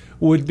that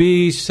would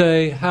be,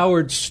 say,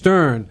 Howard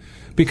Stern.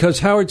 Because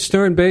Howard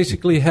Stern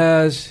basically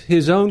has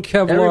his own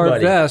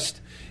Kevlar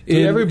vest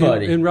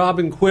in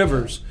Robin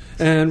Quivers.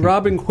 And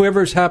Robin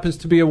Quivers happens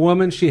to be a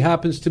woman. She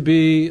happens to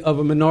be of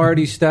a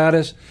minority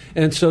status.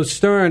 And so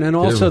Stern, and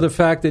also the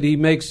fact that he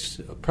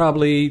makes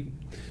probably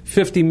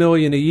 $50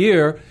 million a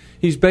year,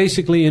 he's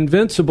basically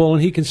invincible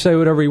and he can say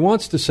whatever he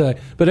wants to say.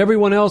 But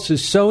everyone else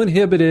is so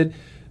inhibited.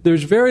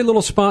 There's very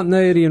little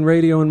spontaneity in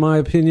radio, in my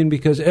opinion,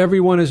 because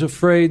everyone is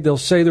afraid they'll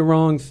say the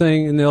wrong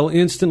thing and they'll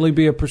instantly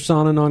be a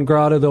persona non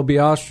grata. They'll be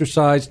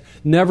ostracized,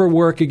 never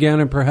work again,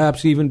 and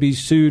perhaps even be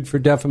sued for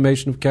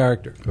defamation of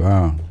character.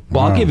 Wow.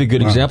 Well, I'll give you a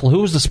good example. Who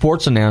was the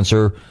sports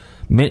announcer?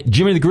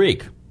 Jimmy the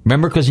Greek.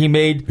 Remember, because he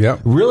made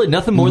really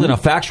nothing more than a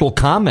factual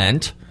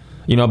comment,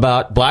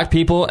 about black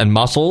people and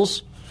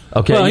muscles.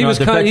 Okay, well, he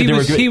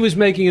was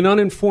making an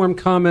uninformed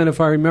comment,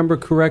 if I remember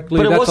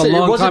correctly. But that's a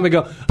long time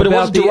ago. But it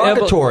wasn't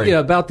derogatory.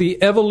 About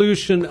the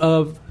evolution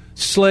of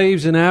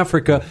slaves in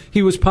Africa.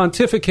 He was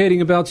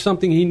pontificating about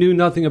something he knew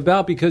nothing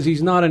about because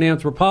he's not an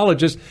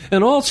anthropologist.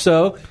 And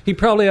also, he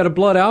probably had a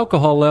blood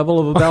alcohol level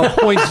of about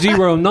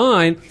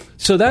 0.09,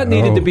 so that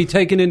needed to be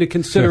taken into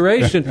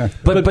consideration.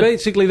 but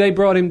basically, they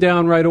brought him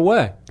down right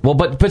away. Well,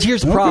 but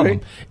here's the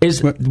problem: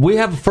 is we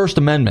have a First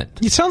Amendment.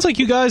 It sounds like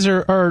you guys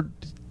are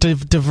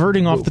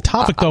diverting off the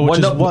topic, though. Which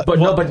he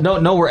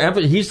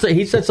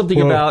said something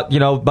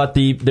about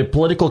the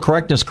political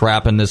correctness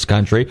crap in this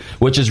country,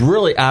 which is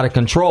really out of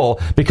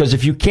control. Because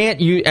if you can't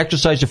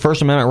exercise your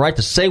First Amendment right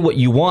to say what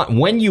you want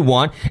when you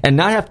want, and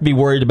not have to be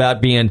worried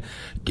about being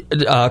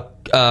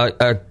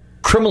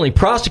criminally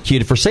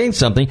prosecuted for saying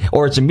something,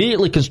 or it's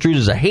immediately construed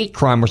as a hate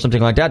crime or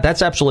something like that,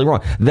 that's absolutely wrong.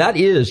 That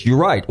is, you're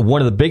right, one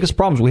of the biggest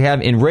problems we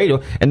have in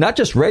radio, and not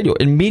just radio,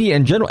 in media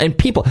in general, and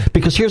people.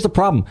 Because here's the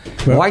problem.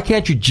 Why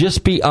can't you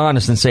just be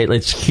honest and say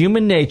it's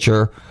human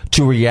nature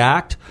to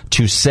react,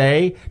 to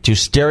say, to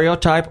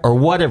stereotype, or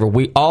whatever?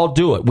 We all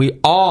do it.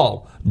 We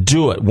all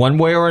do it one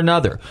way or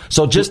another.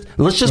 So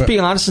let's just be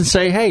honest and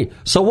say, hey,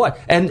 so what?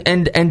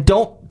 And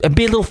don't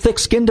be a little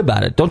thick-skinned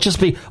about it. Don't just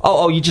be,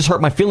 you just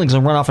hurt my feelings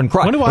and run off and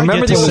cry.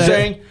 Remember the old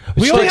saying?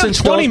 We only have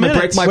 20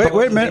 minutes. Wait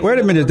a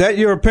minute. Is that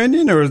your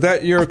opinion or is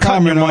that your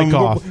comment on mic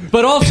off?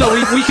 But also,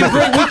 we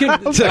can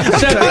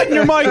cutting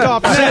your mic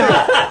off.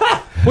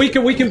 We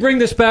can bring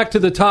this back to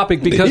the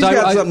topic because he's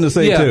got something to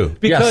say too.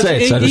 Because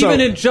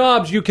even in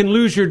jobs, you can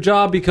lose your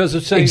job because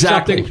of saying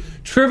something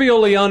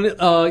trivially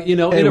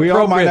inappropriate. We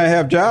all might not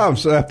have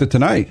jobs after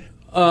tonight.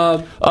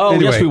 Anyway.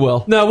 Yes, we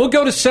will. No, we'll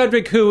go to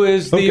Cedric, who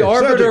is the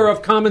arbiter Cedric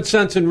of common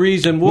sense and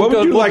reason. What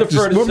would you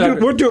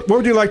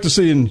like to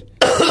see in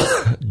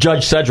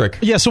Judge Cedric?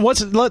 Yeah. So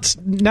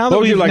now that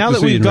we've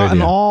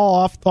gotten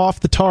all off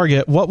the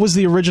target, what was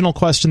the original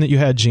question that you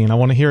had, Gene? I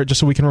want to hear it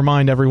just so we can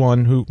remind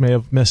everyone who may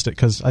have missed it,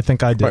 because I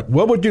think I did. Right.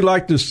 What would you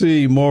like to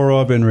see more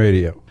of in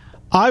radio?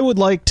 I would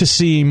like to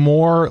see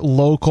more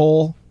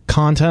local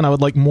content. I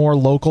would like more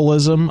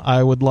localism.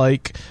 I would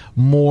like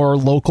more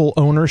local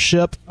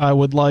ownership. I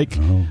would like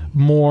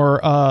more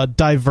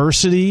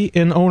diversity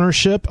in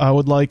ownership. I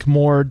would like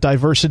more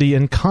diversity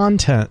in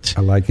content.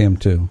 I like him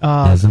too.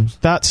 Isms.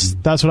 That's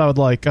what I would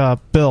like.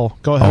 Bill,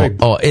 go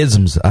ahead.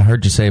 Isms. I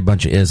heard you say a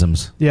bunch of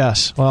isms.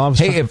 Yes. Well,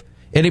 if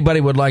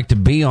anybody would like to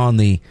be on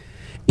the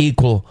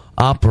equal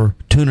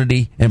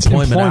opportunity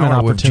employment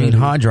hour with Gene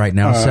Hodge right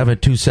now.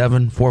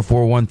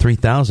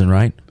 727-441-3000,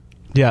 right?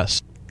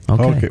 Yes.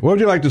 Okay. What would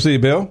you like to see,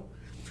 Bill?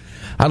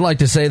 I'd like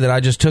to say that I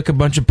just took a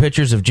bunch of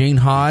pictures of Gene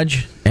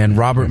Hodge and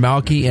Robert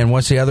Malky and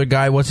what's the other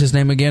guy? What's his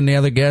name again? The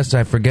other guest?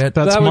 I forget.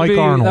 That's Mike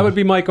Arnold. That would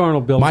be Mike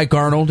Arnold, Bill. Mike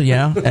Arnold,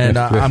 yeah. And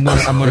I'm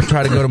going to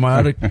try to go to my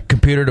other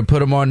computer to put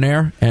them on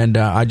there. And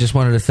I just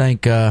wanted to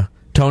thank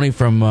Tony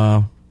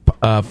from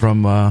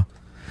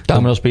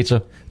Domino's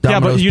Pizza.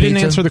 But you didn't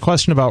answer the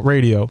question about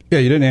radio. Yeah,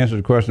 you didn't answer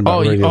the question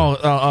about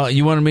radio.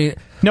 You wanted me...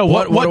 No,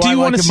 what do you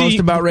want to see most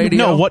about radio?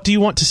 No, what do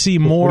you want to see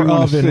more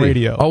of in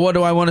radio? Oh, what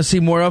do I want to see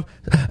more of?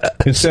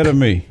 Instead of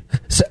me.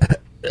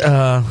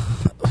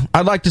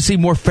 I'd like to see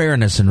more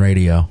fairness in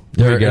radio.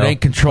 There you go. It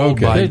ain't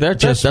controlled by...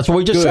 That's what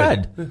we just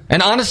said.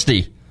 And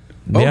honesty.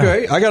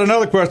 Okay, I got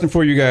another question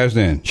for you guys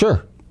then.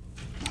 Sure.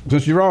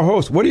 Since you're our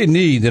host, what do you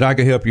need that I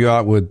can help you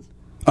out with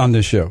on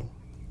this show?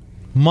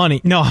 Money.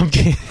 No, I'm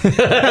kidding.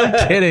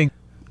 I'm kidding.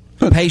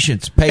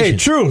 Patience. Hey,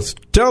 truth.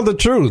 Tell the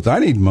truth. I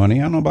need money.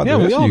 I don't know about the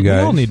rest of you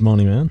guys. We all need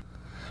money, man.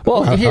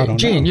 Well,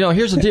 Gene,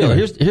 here's the deal.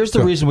 Here's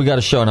the reason we got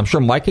a show, and I'm sure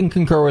Mike can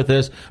concur with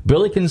this.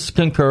 Billy can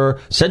concur.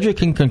 Cedric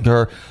can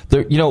concur.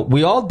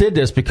 We all did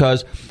this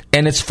because,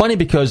 and it's funny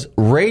because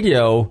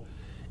radio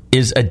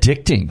is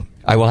addicting.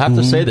 I will have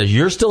to say this.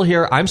 You're still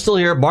here. I'm still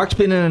here. Mark's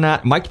been in and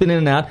out. Mike's been in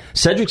and out.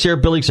 Cedric's here.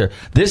 Billy's here.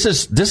 This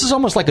is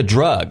almost like a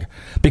drug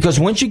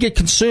because once you get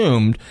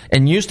consumed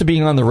and used to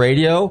being on the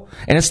radio,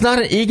 and it's not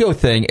an ego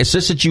thing. It's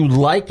just that you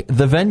like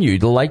the venue. You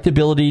like the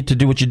ability to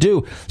do what you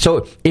do.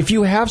 So if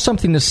you have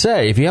something to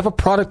say, if you have a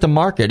product to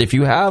market, if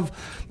you have,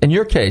 in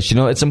your case,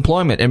 it's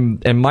employment.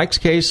 In Mike's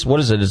case, what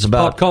is it? It's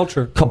about pop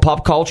culture.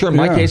 Pop culture. In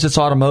my case, it's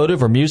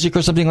automotive or music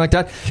or something like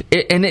that.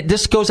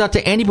 This goes out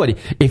to anybody.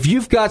 If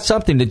you've got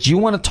something that you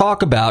want to talk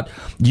about,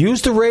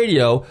 use the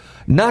radio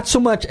not so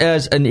much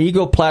as an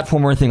ego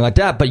platform or anything like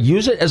that, but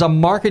use it as a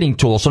marketing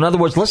tool. So in other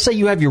words, let's say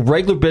you have your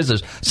regular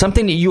business,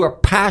 something that you are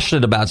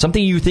passionate about,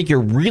 something you think you're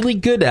really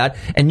good at,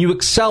 and you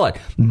excel at.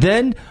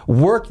 Then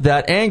work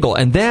that angle.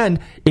 And then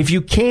if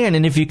you can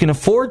and if you can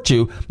afford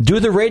to, do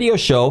the radio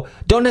show.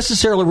 Don't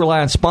necessarily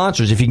rely on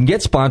sponsors. If you can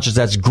get sponsors,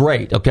 that's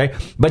great, okay?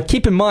 But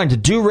keep in mind, to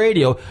do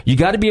radio, you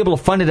got to be able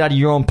to fund it out of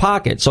your own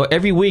pocket. So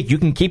every week you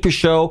can keep your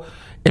show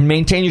and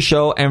maintain your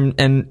show and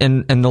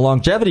the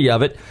longevity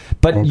of it,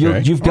 but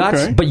you've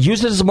got, but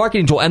use it as a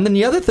marketing tool. And then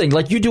the other thing,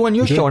 like you do on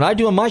your show and I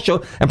do on my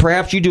show, and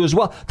perhaps you do as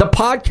well, the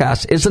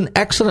podcast is an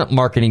excellent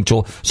marketing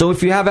tool. So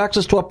if you have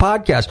access to a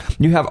podcast,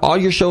 you have all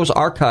your shows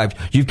archived,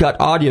 you've got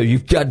audio,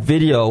 you've got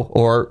video,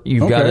 or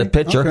you've got a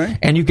picture,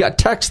 and you've got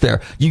text there.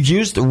 You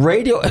use the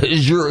radio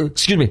as your,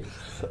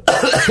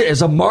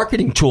 as a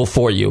marketing tool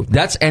for you.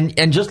 That's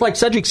and just like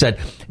Cedric said,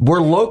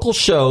 we're local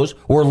shows,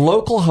 we're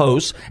local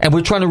hosts, and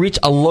we're trying to reach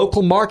a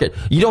local market.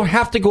 You don't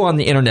have to go on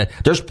the internet.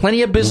 There's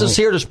plenty of business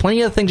here. There's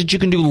plenty of things that you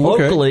can do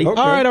locally. All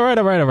right. All right.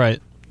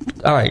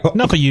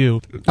 Enough of you.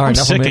 All right, I'm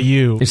sick of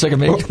you. You're sick of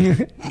me?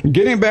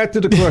 Getting back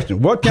to the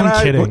question, what can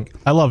I'm kidding.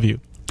 I love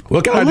you.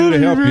 What can I do to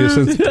help you?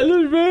 Since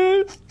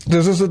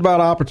this is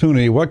about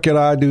opportunity, what can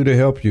I do to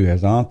help you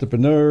as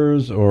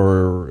entrepreneurs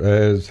or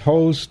as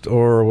host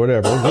or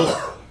whatever?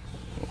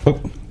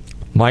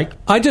 Mike?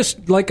 I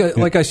just, like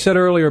I said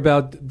earlier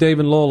about Dave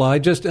and Lola,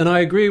 and I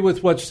agree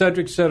with what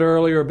Cedric said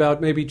earlier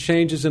about maybe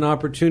changes and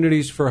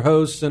opportunities for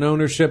hosts and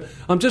ownership.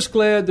 I'm just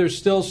glad there's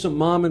still some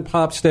mom and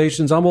pop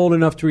stations. I'm old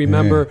enough to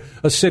remember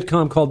a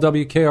sitcom called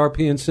WKRP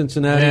in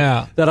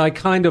Cincinnati that I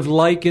kind of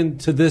likened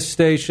to this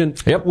station,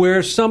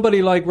 where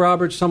somebody like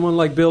Robert, someone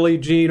like Billy,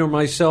 Gene, or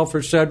myself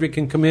or Cedric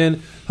can come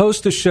in,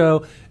 host a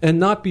show, and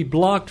not be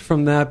blocked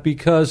from that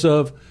because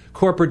of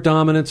corporate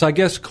dominance. I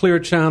guess Clear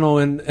Channel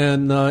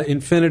and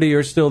Infinity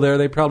are still there.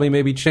 They probably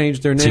maybe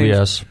changed their names.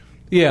 CBS.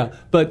 Yeah,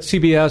 but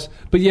CBS.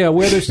 But yeah,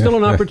 where there's still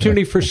an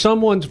opportunity for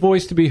someone's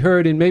voice to be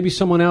heard and maybe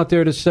someone out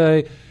there to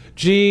say,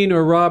 Gene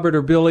or Robert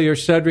or Billy or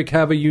Cedric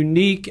have a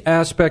unique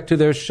aspect to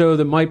their show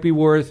that might be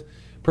worth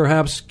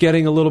perhaps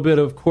getting a little bit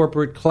of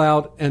corporate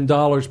clout and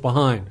dollars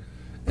behiund.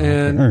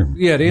 And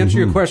to answer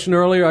your question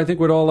earlier, I think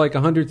we'd all like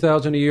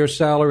 $100,000 a year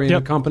salary in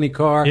a company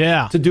car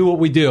to do what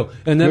we do,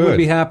 and then we'd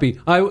be happy.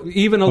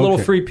 Even a little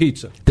free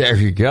pizza. There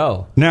you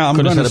go. Now I'm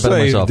going to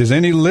say, if there's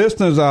any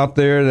listeners out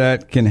there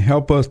that can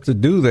help us to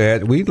do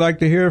that, we'd like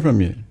to hear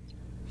from you.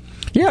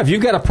 Yeah, if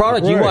you've got a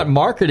product you want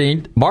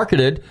marketed,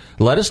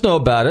 let us know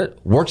about it.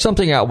 Work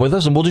something out with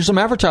us, and we'll do some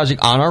advertising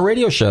on our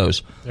radio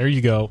shows. There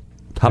you go.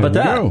 How about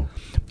that?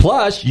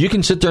 Plus, you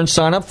can sit there and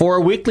sign up for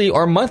a weekly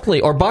or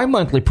monthly or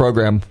bi-monthly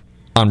program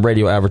on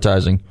radio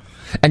advertising.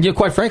 And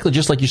quite frankly,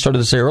 just like you started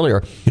to say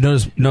earlier, you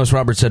notice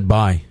Robert said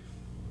bye.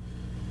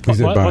 He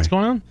said bye. What's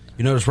going on?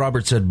 You notice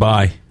Robert said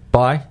bye.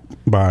 Bye.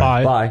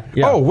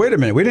 Yeah. Oh, wait a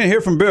minute. We didn't hear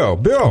from Bill.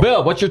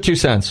 Bill, what's your 2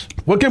 cents?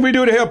 What can we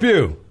do to help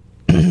you?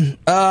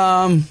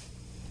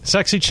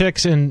 Sexy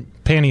chicks in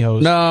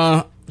pantyhose.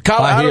 No,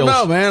 Kyle, I don't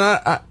know,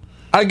 man.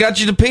 I got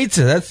you the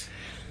pizza. That's,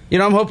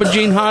 I'm hoping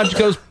Gene Hodge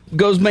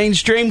goes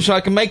mainstream so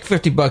I can make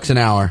 $50 an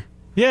hour.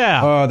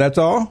 Yeah. That's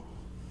all?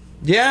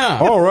 Yeah.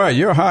 All right,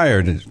 you're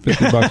hired. It's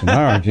 $50 an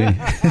hour, gee.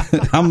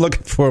 I'm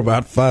looking for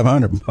about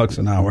 $500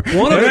 an hour.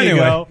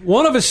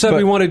 One of us said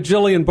we wanted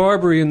Jillian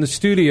Barbary in the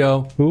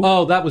studio. Who?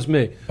 Oh, that was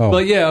me. Oh.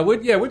 But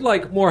we'd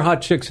like more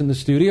hot chicks in the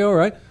studio,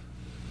 right?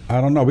 I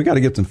don't know. We got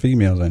to get some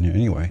females in here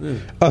anyway.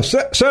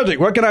 Cedric,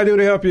 what can I do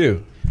to help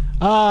you?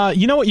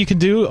 You know what you can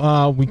do?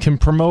 We can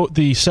promote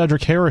the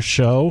Cedric Harris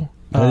Show.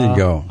 There you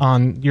go.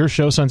 On your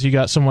show, since you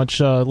got so much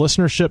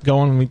listenership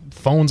going,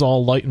 phones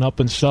all lighting up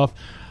and stuff.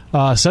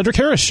 Cedric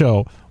Harris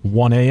Show,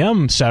 1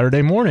 a.m.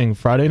 Saturday morning,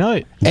 Friday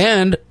night.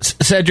 And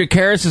Cedric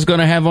Harris is going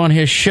to have on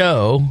his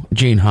show,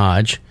 Gene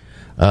Hodge,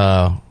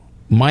 John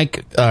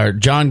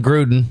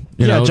Gruden.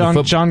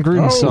 John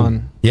Gruden's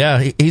son.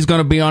 Yeah, he's going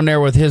to be on there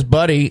with his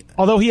buddy.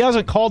 Although he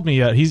hasn't called me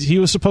yet. He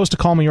was supposed to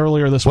call me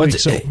earlier this week,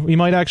 so we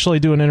might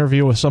actually do an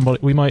interview with somebody.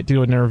 We might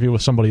do an interview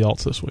with somebody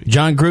else this week.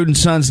 John Gruden's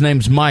son's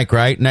name's Mike,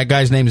 right? And that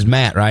guy's name's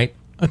Matt, right?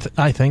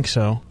 I think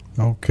so.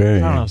 Okay. I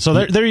don't know. So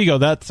there you go.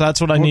 That's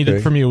what I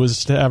needed from you,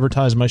 was to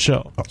advertise my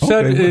show.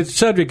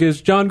 Cedric,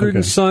 is John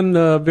Gruden's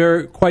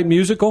son quite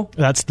musical?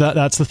 That's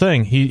the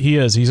thing. He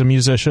is. He's a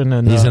musician,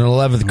 and he's in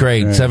 11th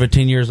grade,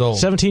 17 years old.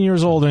 17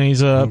 years old, and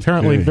he's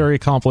apparently a very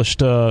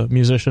accomplished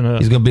musician.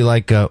 He's going to be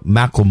like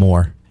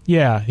Macklemore.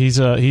 Yeah, he's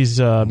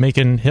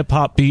making hip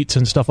hop beats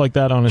and stuff like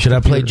that on his. Should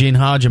computer. I play Gene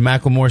Hodge a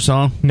Macklemore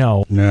song?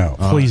 No,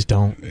 please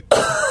don't.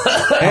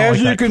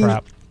 As you can.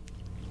 Crap.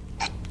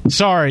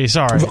 Sorry.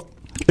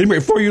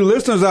 Anyway, for you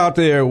listeners out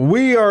there,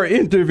 we are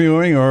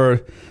interviewing, or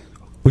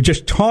we're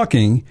just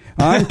talking.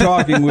 I'm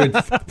talking with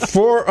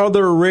 4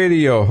 other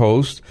radio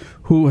hosts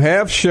who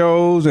have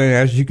shows, and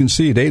as you can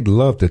see, they'd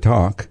love to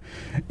talk.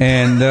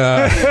 And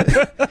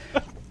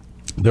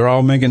they're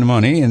all making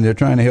money, and they're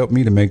trying to help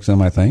me to make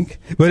some, I think.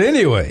 But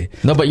anyway.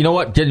 No, but you know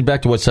what? Getting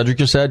back to what Cedric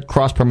just said,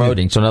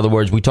 cross-promoting. So in other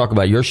words, we talk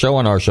about your show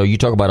on our show, you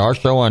talk about our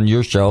show on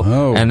your show,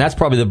 and that's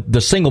probably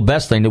the single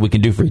best thing that we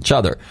can do for each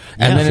other.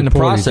 And then in the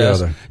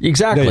process,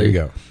 exactly. There you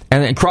go.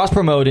 And then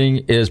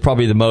cross-promoting is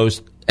probably the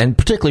most, and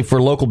particularly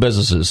for local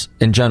businesses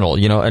in general,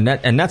 and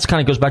that's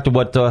kind of goes back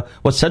to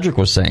what Cedric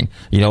was saying.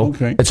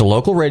 It's a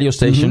local radio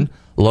station. Mm-hmm.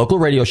 Local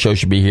radio show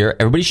should be here.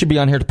 Everybody should be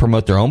on here to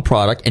promote their own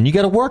product, and you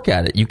got to work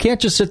at it. You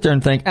can't just sit there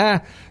and think,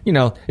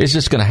 it's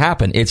just going to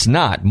happen. It's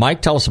not.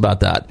 Mike, tell us about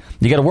that.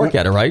 You got to work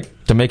at it, right,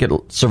 to make it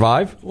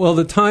survive? Well,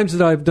 the times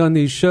that I've done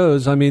these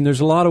shows, there's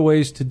a lot of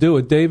ways to do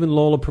it. Dave and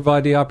Lola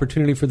provide the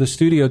opportunity for the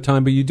studio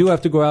time, but you do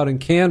have to go out and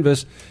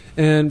canvas.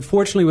 And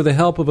fortunately, with the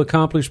help of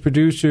accomplished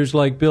producers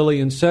like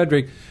Billy and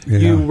Cedric,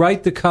 you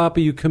write the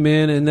copy, you come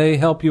in, and they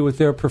help you with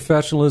their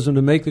professionalism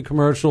to make the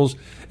commercials,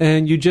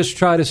 and you just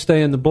try to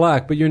stay in the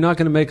black. But you're not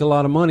going to make a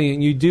lot of money,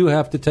 and you do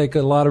have to take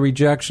a lot of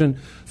rejection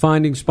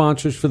finding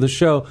sponsors for the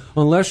show,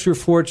 unless you're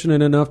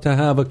fortunate enough to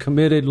have a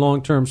committed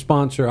long-term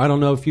sponsor. I don't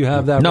know if you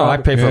have that. No,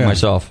 Robert. I pay for it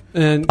myself.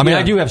 And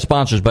I do have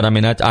sponsors, but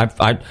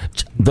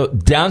the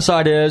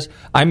downside is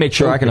I make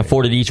sure I can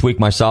afford it each week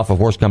myself. If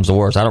worse comes to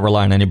worse, I don't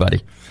rely on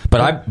anybody.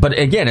 But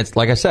again, it's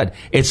like I said,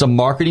 it's a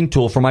marketing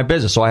tool for my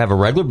business. So I have a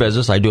regular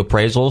business. I do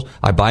appraisals.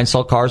 I buy and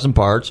sell cars and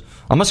parts.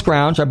 I'm a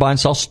scrounge. I buy and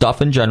sell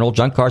stuff in general,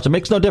 junk cars. It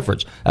makes no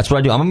difference. That's what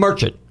I do. I'm a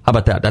merchant. How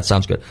about that? That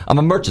sounds good. I'm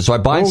a merchant. So I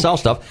buy and sell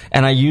stuff,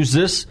 and I use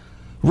this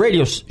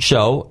radio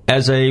show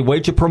as a way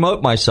to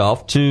promote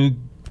myself to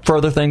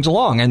further things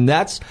along. And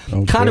that's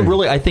kind of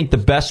really, I think, the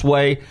best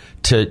way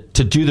to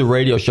do the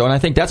radio show. And I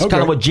think that's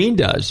kind of what Gene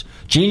does.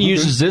 Gene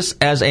uses this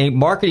as a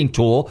marketing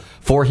tool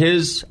for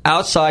his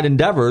outside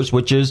endeavors,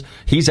 which is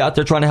he's out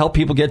there trying to help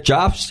people get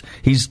jobs.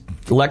 He's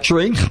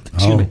lecturing.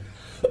 Excuse me.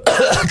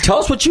 Tell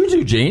us what you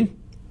do, Gene.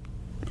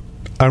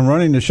 I'm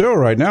running the show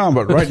right now,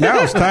 but right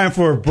now it's time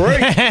for a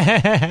break.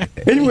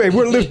 Anyway,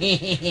 we're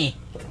listening.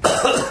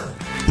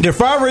 There are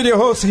 5 radio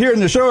hosts here in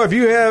the show. If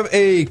you have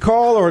a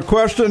call or a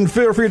question,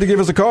 feel free to give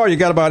us a call. You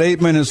got about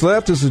 8 minutes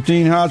left. This is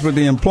Gene Hodge with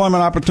the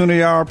Employment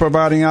Opportunity Hour,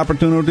 providing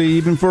opportunity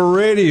even for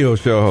radio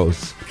show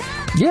hosts.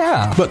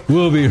 Yeah. But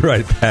we'll be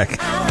right back.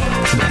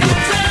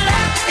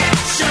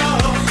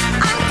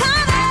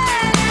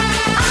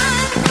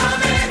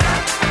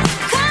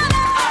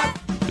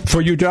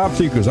 For you job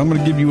seekers, I'm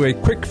going to give you a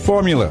quick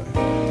formula.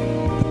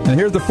 And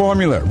here's the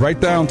formula. Write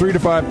down 3 to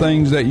 5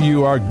 things that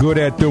you are good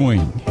at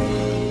doing.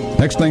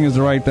 Next thing is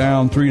to write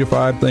down 3 to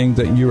 5 things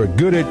that you are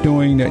good at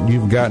doing that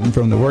you've gotten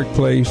from the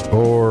workplace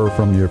or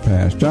from your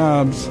past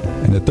jobs.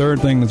 And the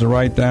third thing is to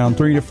write down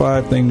 3 to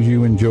 5 things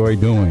you enjoy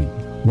doing.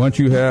 Once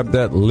you have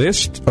that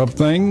list of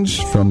things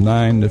from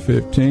 9 to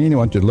 15, I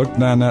want you to look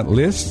down that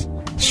list.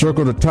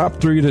 Circle the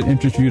top 3 that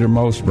interest you the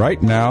most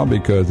right now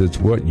because it's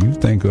what you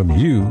think of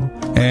you.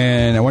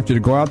 And I want you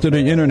to go out to the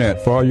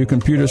internet. For all you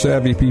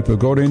computer-savvy people,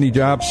 go to any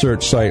job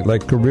search site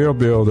like Career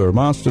Builder,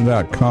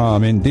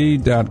 Monster.com,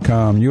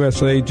 Indeed.com,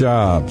 USA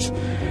Jobs.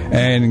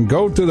 And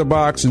go to the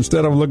box,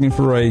 instead of looking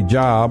for a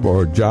job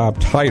or job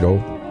title,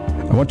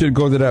 I want you to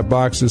go to that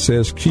box that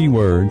says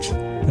keywords.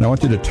 And I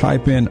want you to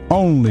type in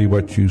only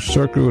what you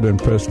circled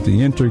and press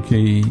the enter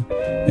key.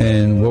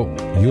 And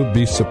you'll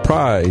be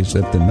surprised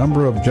at the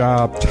number of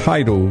job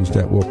titles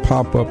that will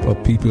pop up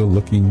of people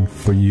looking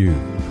for you.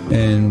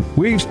 And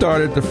we've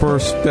started the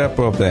first step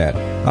of that.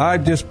 I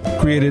just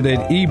created an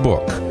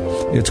ebook.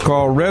 It's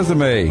called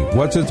Resume,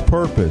 What's Its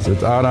Purpose?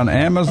 It's out on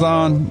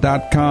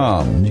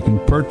Amazon.com. You can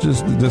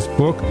purchase this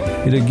book.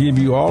 It'll give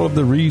you all of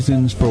the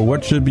reasons for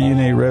what should be in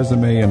a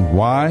resume and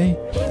why.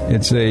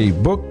 It's a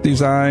book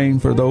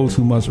designed for those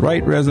who must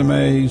write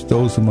resumes,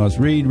 those who must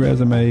read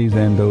resumes,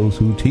 and those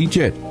who teach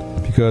it,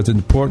 because it's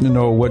important to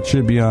know what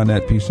should be on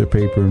that piece of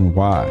paper and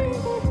why.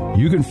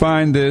 You can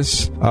find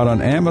this out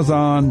on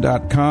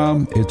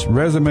Amazon.com. It's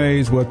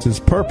Resumes, What's Its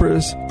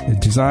Purpose? It's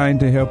designed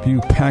to help you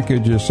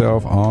package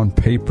yourself on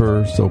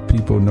paper so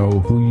people know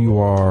who you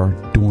are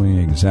doing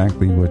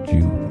exactly what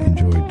you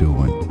enjoy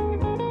doing.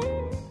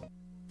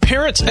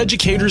 Parents,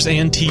 educators,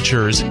 and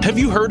teachers, have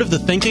you heard of the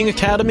Thinking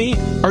Academy?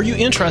 Are you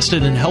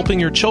interested in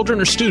helping your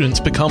children or students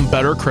become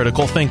better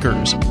critical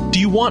thinkers? Do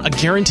you want a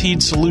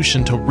guaranteed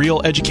solution to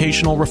real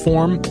educational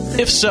reform?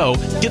 If so,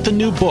 get the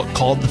new book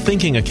called The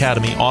Thinking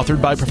Academy, authored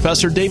by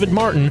Professor David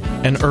Martin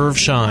and Irv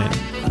Schein.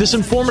 This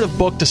informative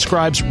book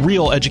describes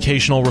real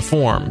educational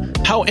reform,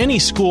 how any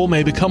school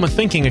may become a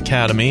thinking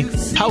academy,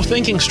 how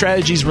thinking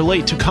strategies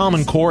relate to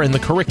Common Core in the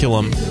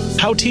curriculum,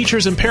 how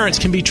teachers and parents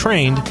can be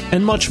trained,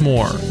 and much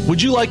more.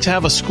 Would you like to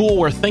have a school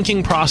where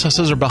thinking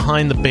processes are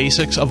behind the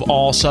basics of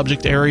all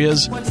subject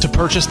areas? To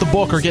purchase the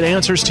book or get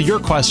answers to your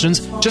questions,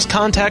 just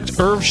contact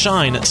Irv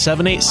Schein at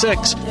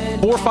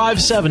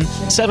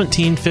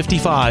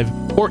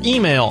 786-457-1755 or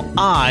email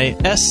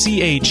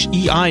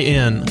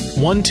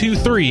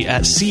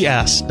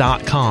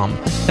ISCHEIN123@cs.com.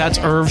 That's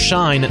Irv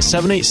Schein at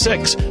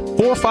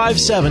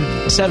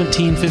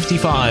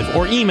 786-457-1755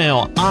 or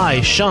email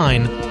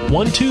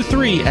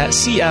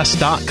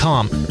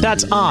ISHEIN123@cs.com.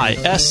 That's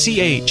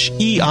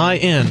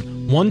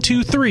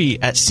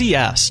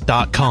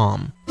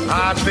ISCHEIN123@cs.com.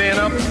 I've been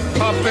a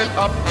puppet,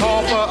 a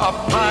pauper, a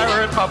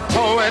pirate, a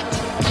poet,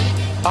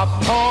 a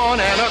pawn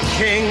and a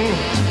king.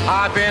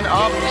 I've been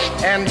up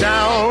and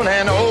down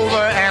and over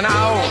and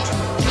out.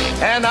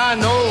 And I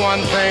know one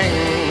thing.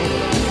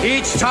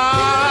 Each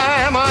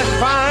time I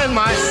find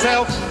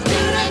myself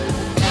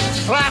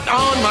flat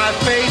on my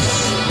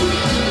face,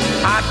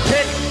 I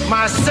pick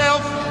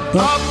myself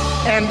up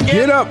and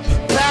get up.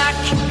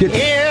 Get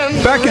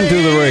back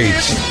into the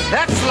race.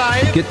 That's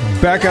life. Get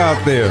back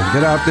out there.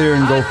 Get out there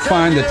and go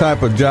find the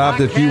type of job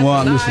that you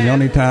want. This is the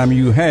only time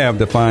you have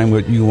to find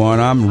what you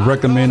want. I'm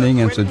recommending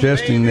and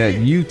suggesting that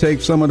you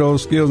take some of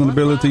those skills and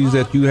abilities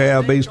that you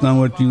have based on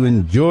what you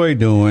enjoy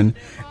doing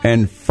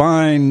and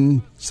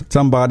find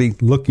somebody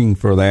looking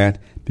for that,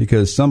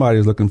 because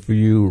somebody's looking for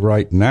you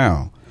right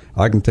now.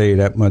 I can tell you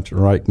that much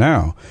right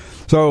now.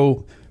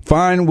 So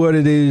find what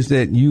it is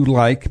that you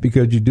like,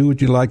 because you do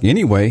what you like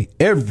anyway,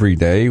 every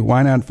day.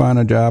 Why not find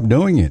a job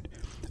doing it?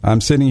 I'm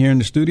sitting here in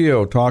the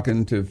studio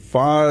talking to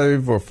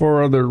 5 or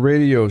 4 other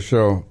radio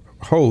show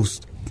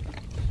hosts,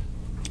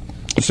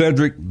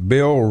 Cedric,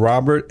 Bill,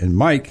 Robert, and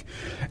Mike,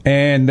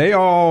 and they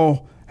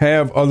all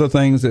have other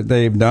things that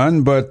they've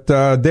done, but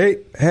they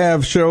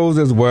have shows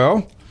as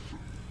well.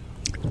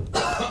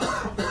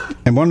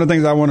 And one of the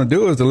things I want to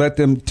do is to let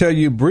them tell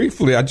you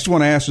briefly. I just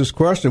want to ask this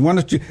question. Why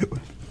don't you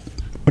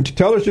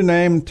tell us your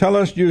name, tell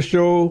us your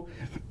show,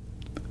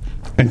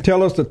 and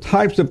tell us the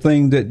types of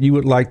things that you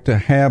would like to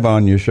have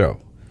on your show.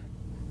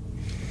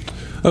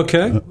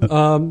 Okay.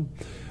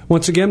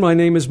 Once again, my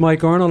name is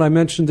Mike Arnold. I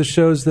mentioned the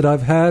shows that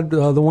I've had.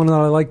 The one that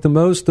I like the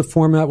most, the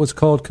format was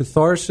called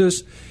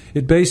Catharsis.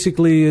 It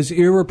basically is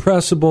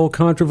irrepressible,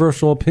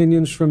 controversial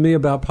opinions from me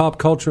about pop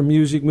culture,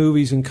 music,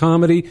 movies, and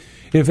comedy.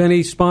 If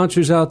any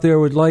sponsors out there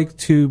would like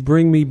to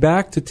bring me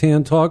back to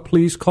Tan Talk,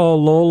 please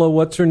call Lola.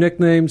 What's her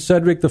nickname?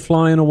 Cedric the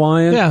Flying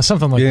Hawaiian? Yeah,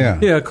 something like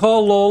that. Yeah,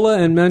 call Lola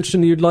and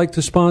mention you'd like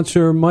to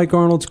sponsor Mike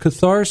Arnold's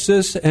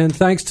Catharsis. And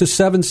thanks to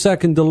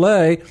 7-second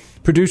delay,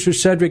 producer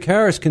Cedric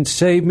Harris can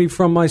save me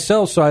from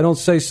myself so I don't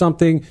say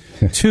something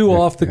too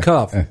off the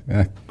cuff.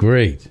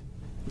 Great.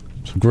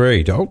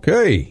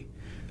 Okay.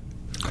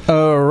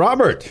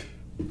 Robert.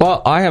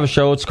 Well, I have a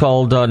show. It's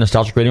called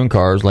Nostalgic Radio and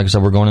Cars. Like I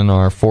said, we're going in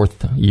our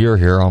 4th year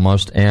here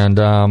almost. And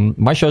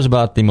my show is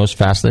about the most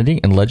fascinating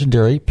and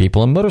legendary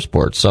people in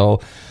motorsports. So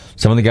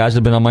some of the guys that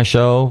have been on my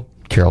show,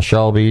 Carroll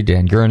Shelby,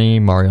 Dan Gurney,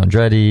 Mario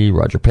Andretti,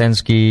 Roger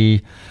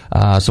Penske,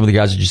 some of the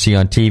guys that you see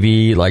on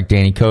TV, like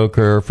Danny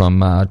Coker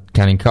from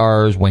Counting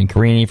Cars, Wayne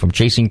Carini from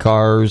Chasing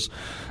Cars,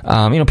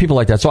 people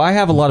like that. So I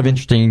have a lot of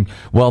interesting,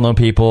 well-known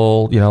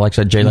people. Like I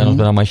said, Jay Leno's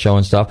been on my show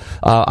and stuff.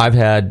 I've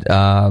had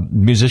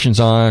musicians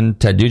on.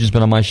 Ted Nugent's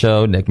been on my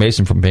show. Nick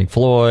Mason from Pink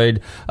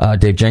Floyd.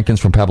 Dave Jenkins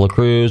from Pablo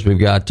Cruz. We've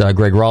got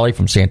Greg Raleigh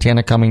from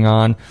Santana coming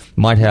on.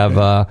 Might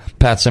have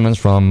Pat Simmons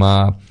from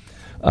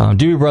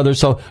Doobie Brothers.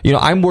 So,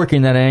 I'm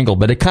working that angle,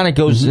 but it kind of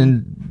goes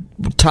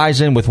ties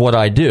in with what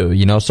I do,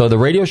 So the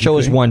radio show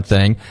is one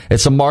thing.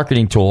 It's a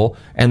marketing tool.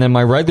 And then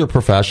my regular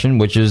profession,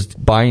 which is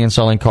buying and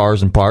selling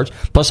cars and parts.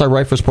 Plus I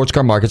write for Sports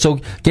Car Market.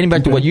 So getting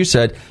back to what you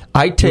said,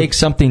 I take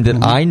something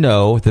that I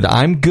know, that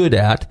I'm good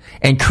at,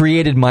 and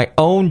created my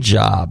own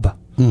job.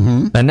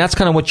 And that's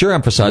kind of what you're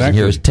emphasizing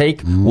here, is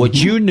take what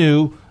you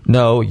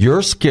know,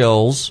 your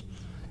skills,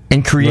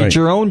 and create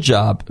your own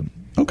job.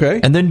 Okay.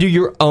 And then do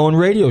your own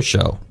radio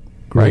show.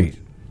 Great.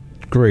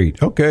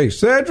 Great. Okay,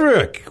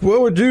 Cedric,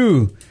 what would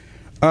you...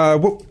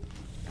 tell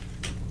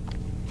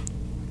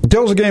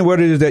us again what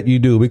it is that you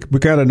do. We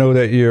kind of know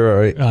that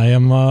you're... I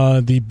am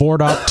the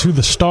board op to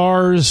the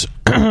stars.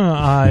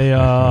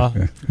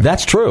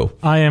 That's true.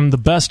 I am the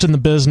best in the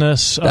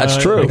business. That's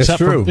true.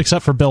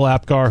 Except for Bill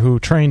Apgar, who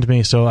trained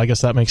me, so I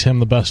guess that makes him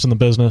the best in the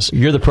business.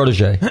 You're the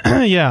protege.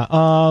 Yeah.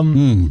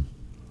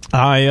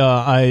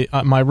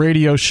 My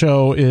radio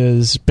show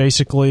is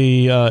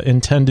basically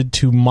intended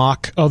to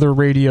mock other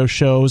radio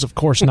shows. Of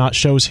course, not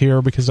shows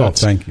here because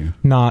that's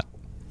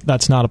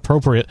that's not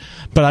appropriate.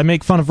 But I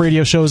make fun of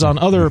radio shows on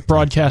other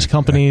broadcast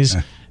companies,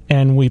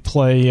 and we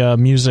play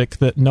music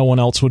that no one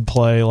else would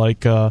play,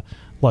 like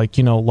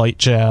light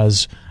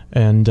jazz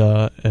and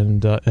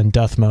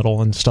death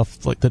metal and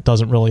stuff like that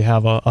doesn't really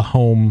have a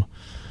home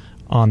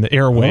on the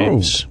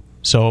airwaves.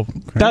 So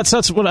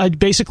that's what I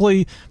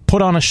basically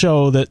put on a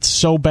show that's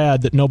so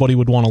bad that nobody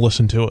would want to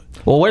listen to it.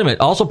 Well, wait a minute.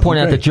 Also point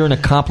out that you're an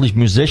accomplished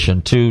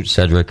musician too,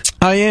 Cedric.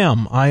 I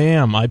am.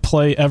 I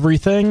play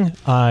everything.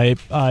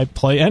 I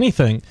play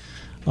anything.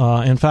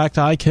 In fact,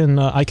 I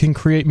can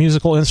create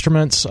musical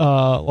instruments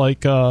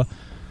like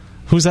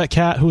who's that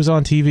cat who's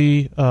on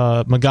TV?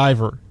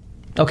 MacGyver.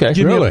 Okay,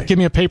 give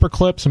me a paper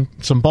clip, some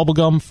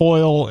bubblegum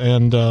foil,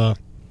 and the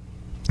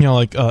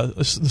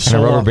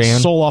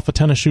sole off a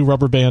tennis shoe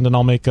rubber band, and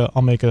I'll make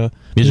a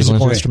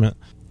musical instrument.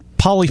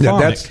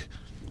 Polyphonic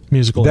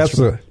musical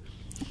instrument.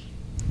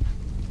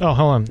 Oh,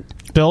 hold on.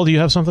 Bill, do you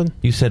have something?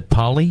 You said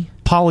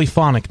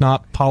polyphonic,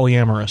 not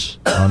polyamorous.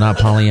 Oh, not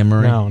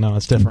polyamory? No,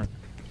 it's different.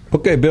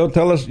 Okay, Bill,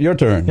 tell us your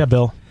turn. Yeah,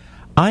 Bill.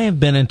 I have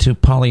been into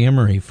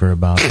polyamory for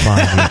about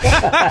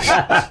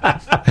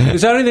 5 years.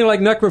 Is that anything like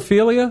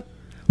necrophilia?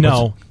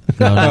 No.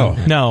 Bill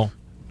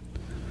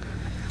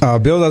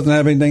doesn't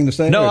have anything to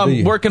say? No,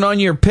 I'm working on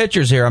your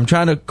pictures here. I'm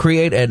trying to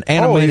create an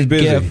animated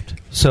GIF.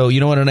 So you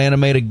know what an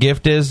animated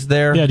GIF is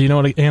there? Yeah, do you know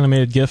what an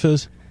animated GIF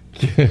is?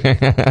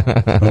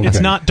 It's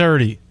not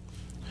dirty.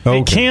 Okay.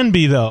 It can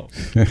be, though.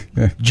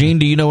 Gene,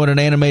 do you know what an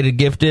animated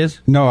GIF is?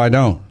 No, I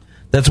don't.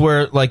 That's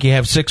where like you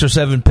have 6 or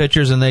 7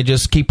 pictures and they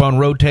just keep on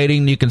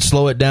rotating. You can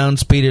slow it down,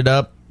 speed it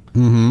up.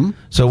 Mm-hmm.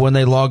 So when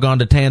they log on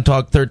to Tan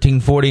Talk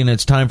 1340 and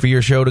it's time for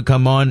your show to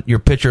come on, your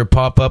picture will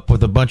pop up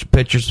with a bunch of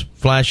pictures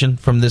flashing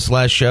from this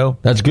last show.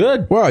 That's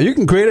good. Well, you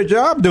can create a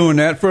job doing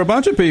that for a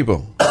bunch of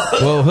people.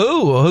 Well,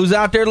 who's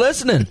out there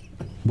listening?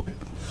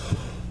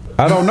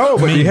 I don't know,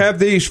 but you have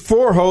these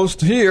 4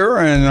 hosts here,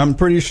 and I'm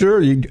pretty sure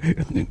you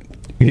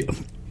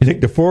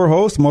take the 4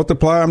 hosts,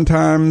 multiply them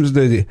times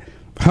the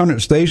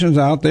 100 stations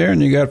out there,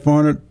 and you got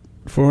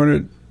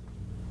 400.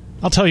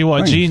 I'll tell you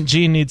what,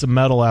 Gene needs a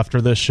medal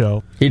after this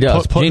show. He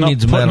does. Putting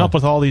up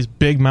with all these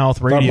big mouth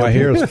radio. My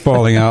hair is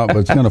falling out, but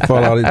it's going to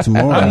fall out some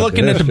more. I'm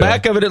looking at the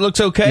back of it. It looks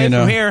okay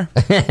from here.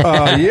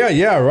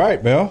 Yeah,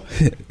 right, Bill.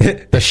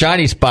 The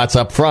shiny spots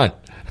up front.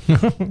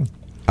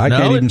 I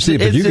can't even see it,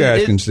 but you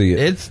guys can see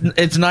it.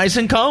 It's nice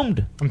and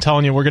combed. I'm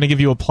telling you, we're going to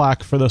give you a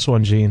plaque for this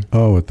one, Gene.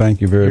 Oh, well,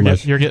 thank you very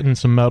much. You're getting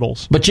some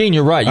medals. But, Gene,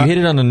 you're right. You hit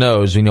it on the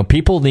nose.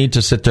 People need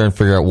to sit there and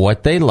figure out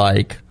what they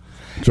like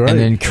and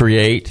then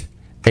create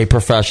a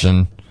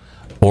profession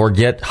or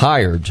get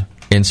hired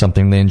in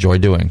something they enjoy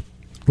doing.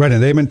 Right,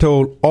 and they've been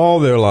told all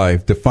their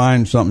life to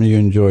find something you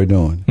enjoy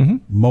doing. Mm-hmm.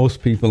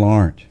 Most people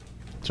aren't.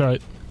 That's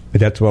right.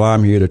 But that's what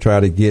I'm here to try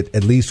to get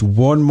at least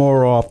one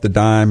more off the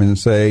dime and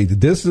say,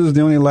 this is the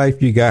only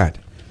life you got.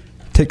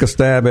 Take a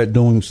stab at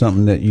doing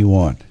something that you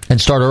want. And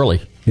start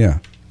early. Yeah.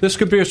 This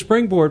could be a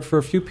springboard for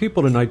a few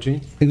people tonight,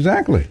 Gene.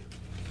 Exactly.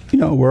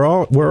 We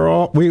all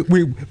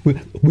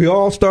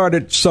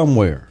started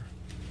somewhere.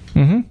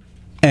 Mm-hmm.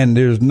 And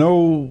there's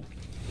no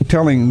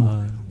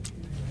telling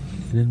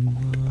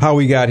how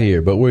we got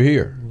here, but we're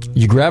here.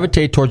 You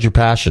gravitate towards your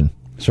passion.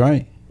 That's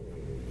right.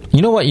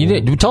 You know what?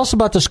 Tell us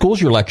about the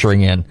schools you're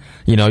lecturing in.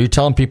 You're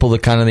telling people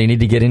that they need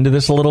to get into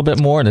this a little bit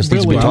more, and this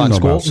needs to be taught in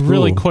school.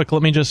 Really quick,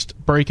 let me just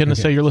break in to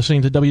say you're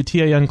listening to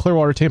WTAN,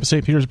 Clearwater, Tampa,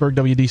 St. Petersburg,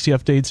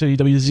 WDCF, Dade City,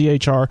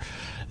 WZHR,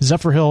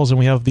 Zephyr Hills, and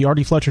we have the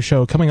Artie Fletcher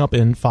Show coming up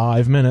in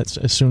 5 minutes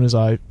as soon as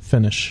I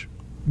finish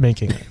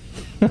making it.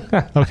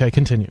 Okay,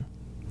 continue.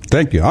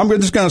 Thank you. I'm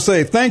just going to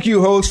say thank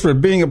you, hosts, for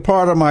being a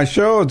part of my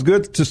show. It's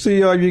good to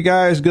see all you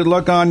guys. Good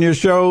luck on your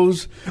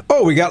shows.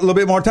 Oh, we got a little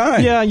bit more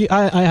time. Yeah,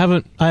 I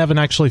haven't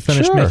actually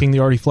finished making the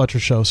Artie Fletcher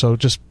Show, so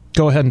just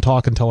go ahead and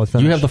talk until I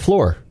finish. You have the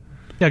floor.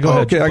 Yeah, go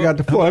ahead. Okay, I got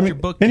the floor.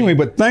 Anyway,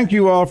 but thank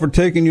you all for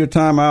taking your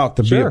time out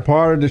to be a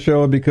part of the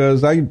show,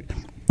 because I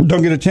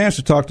don't get a chance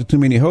to talk to too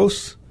many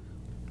hosts.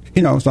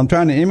 So I'm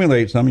trying to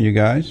emulate some of you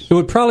guys. It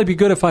would probably be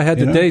good if I had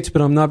the dates,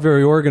 but I'm not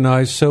very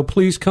organized. So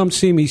please come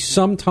see me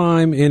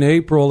sometime in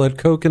April at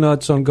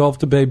Coconuts on Gulf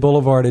to Bay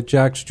Boulevard at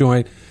Jack's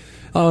Joint.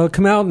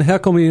 Come out and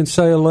heckle me and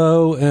say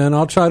hello, and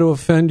I'll try to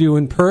offend you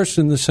in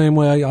person the same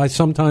way I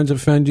sometimes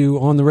offend you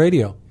on the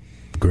radio.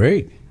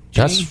 Great.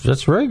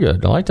 That's very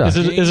good. I like that.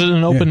 Is it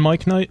an open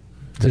mic night?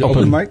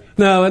 Open mic?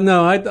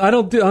 No, I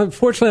don't do.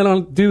 Unfortunately, I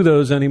don't do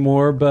those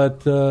anymore.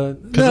 But no,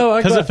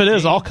 because if it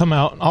is, I'll come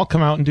out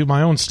and do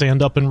my own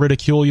stand up and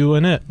ridicule you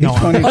in it. No,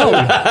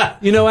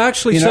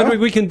 actually, Cedric,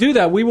 we can do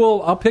that.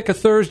 I'll pick a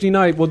Thursday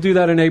night. We'll do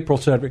that in April,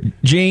 Cedric.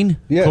 Gene,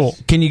 yes. Cool.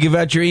 Can you give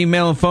out your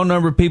email and phone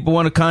number if people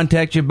want to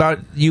contact you about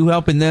you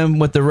helping them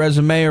with the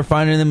resume or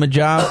finding them a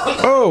job?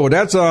 Oh,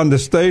 that's on the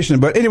station.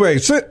 But anyway,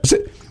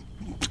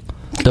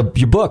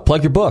 Your book.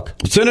 Plug your book.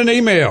 Send an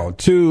email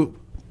to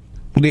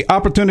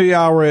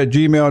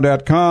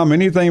theopportunityhour@gmail.com.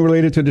 Anything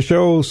related to the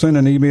show, send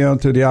an email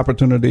to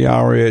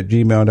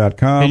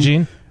theopportunityhour@gmail.com. Hey,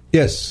 Gene.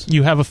 Yes.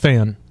 You have a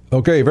fan.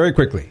 Okay, very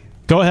quickly.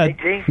 Go ahead.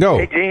 Hey, Gene. Go.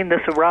 Hey, Gene,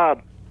 this is Rob.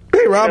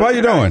 Hey, Rob, how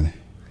you doing?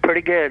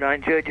 Pretty good. I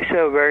enjoyed your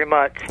show very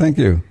much. Thank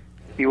you.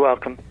 You're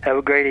welcome. Have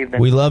a great evening.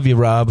 We love you,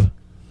 Rob.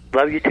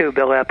 Love you too,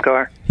 Bill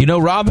Apgar. You know,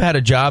 Rob had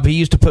a job. He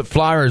used to put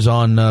flyers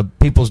on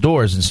people's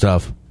doors and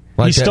stuff.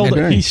 He still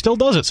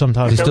does it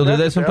sometimes. He still do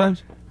that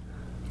sometimes?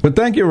 But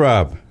thank you,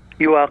 Rob.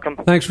 You're welcome.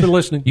 Thanks for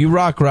listening. You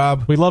rock,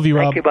 Rob. We love you,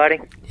 Rob. Thank you,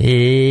 buddy.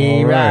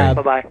 Hey, right.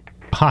 Rob. Bye-bye.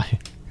 Hi.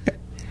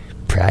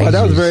 Well,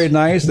 that was very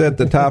nice at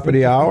the top of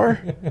the hour.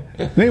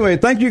 Anyway,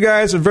 thank you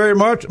guys very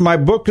much. My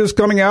book is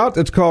coming out.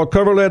 It's called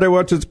Cover Letter,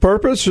 What's Its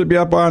Purpose? Should be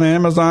up on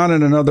Amazon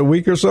in another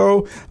week or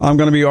so. I'm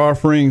going to be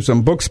offering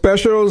some book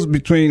specials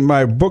between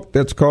my book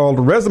that's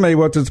called Resume,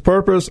 What's Its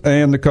Purpose?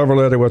 And the Cover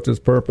Letter, What's Its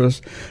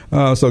Purpose?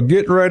 So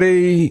get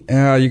ready.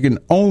 You can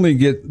only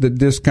get the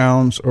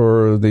discounts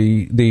or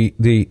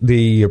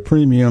the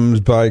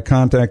premiums by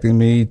contacting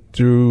me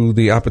through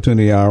the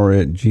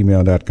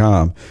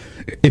opportunityhour@gmail.com.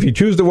 If you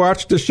choose to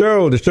watch the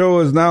show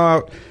is now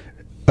out.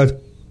 The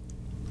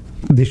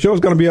show is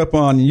going to be up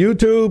on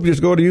YouTube.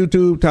 Just go to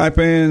YouTube, type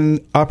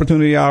in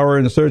Opportunity Hour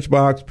in the search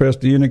box, press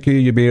the enter key.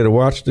 You'll be able to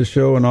watch the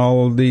show and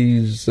all of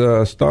these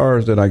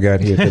stars that I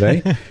got here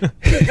today.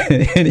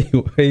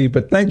 Anyway,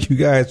 but thank you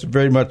guys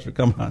very much for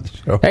coming on the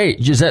show. Hey,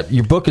 Giuseppe,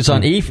 your book is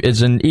on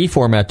it's in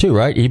e-format too,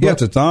 right? E-book?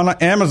 Yes, it's on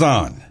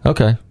Amazon.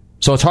 Okay.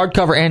 So it's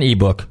hardcover and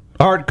e-book.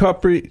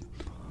 Hardcover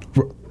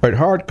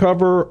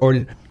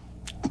or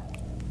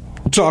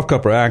soft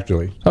cover,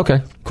 actually.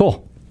 Okay,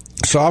 cool.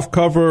 Soft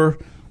cover,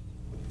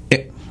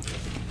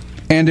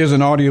 and there's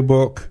an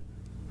audiobook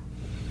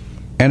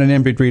and an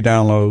MP3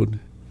 download,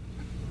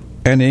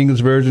 and the English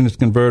version is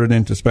converted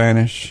into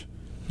Spanish.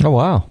 Oh,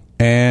 wow.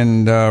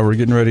 And we're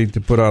getting ready to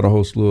put out a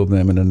whole slew of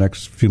them in the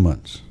next few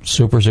months.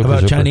 Super. How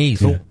about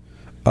Chinese? Yeah.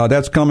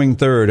 That's coming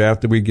third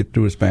after we get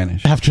through with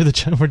Spanish. We're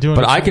doing.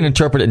 But I can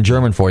interpret it in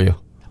German for you.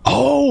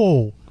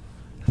 Oh.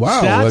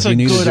 Wow, that's a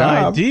good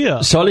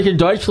idea. Soll ich in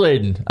Deutsch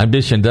reden? Ein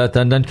bisschen,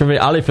 dann können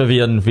wir alle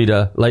verwirren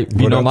wieder,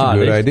 wie normal.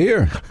 That's a good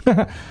idea.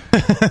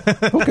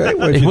 Okay.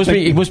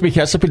 Ich muss mich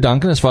herzlich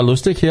bedanken. Es war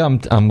lustig, hier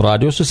am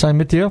Radio zu sein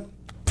mit dir.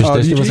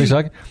 Verstehst du, was ich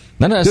sage?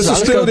 Nein, this is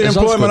still the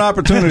Employment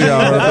Opportunity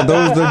Hour for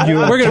those of you.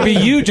 We're going to be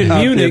huge in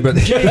Munich.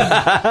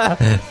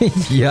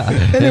 Yeah.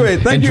 Anyway,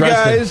 thank you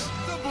guys.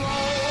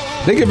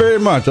 Thank you very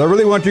much. I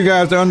really want you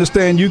guys to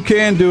understand you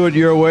can do it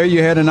your way.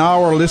 You had an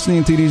hour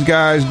listening to these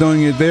guys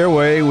doing it their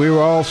way. We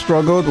were all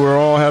struggled. We're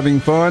all having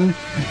fun.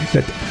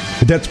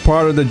 That's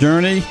part of the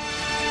journey.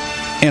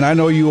 And I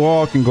know you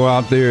all can go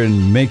out there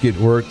and make it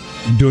work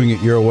doing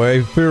it your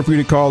way. Feel free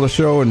to call the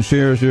show and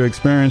share your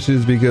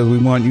experiences because we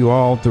want you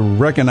all to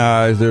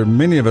recognize there are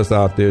many of us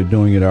out there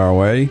doing it our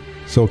way.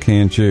 So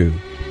can't you?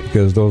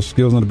 Because those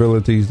skills and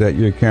abilities that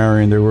you're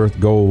carrying, they're worth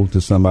gold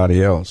to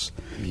somebody else.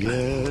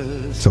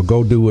 So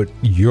go do it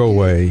your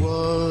way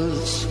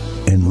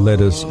and let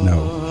us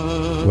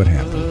know what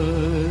happened.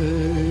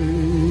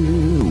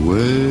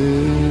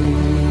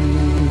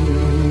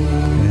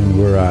 And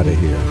we're out of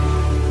here.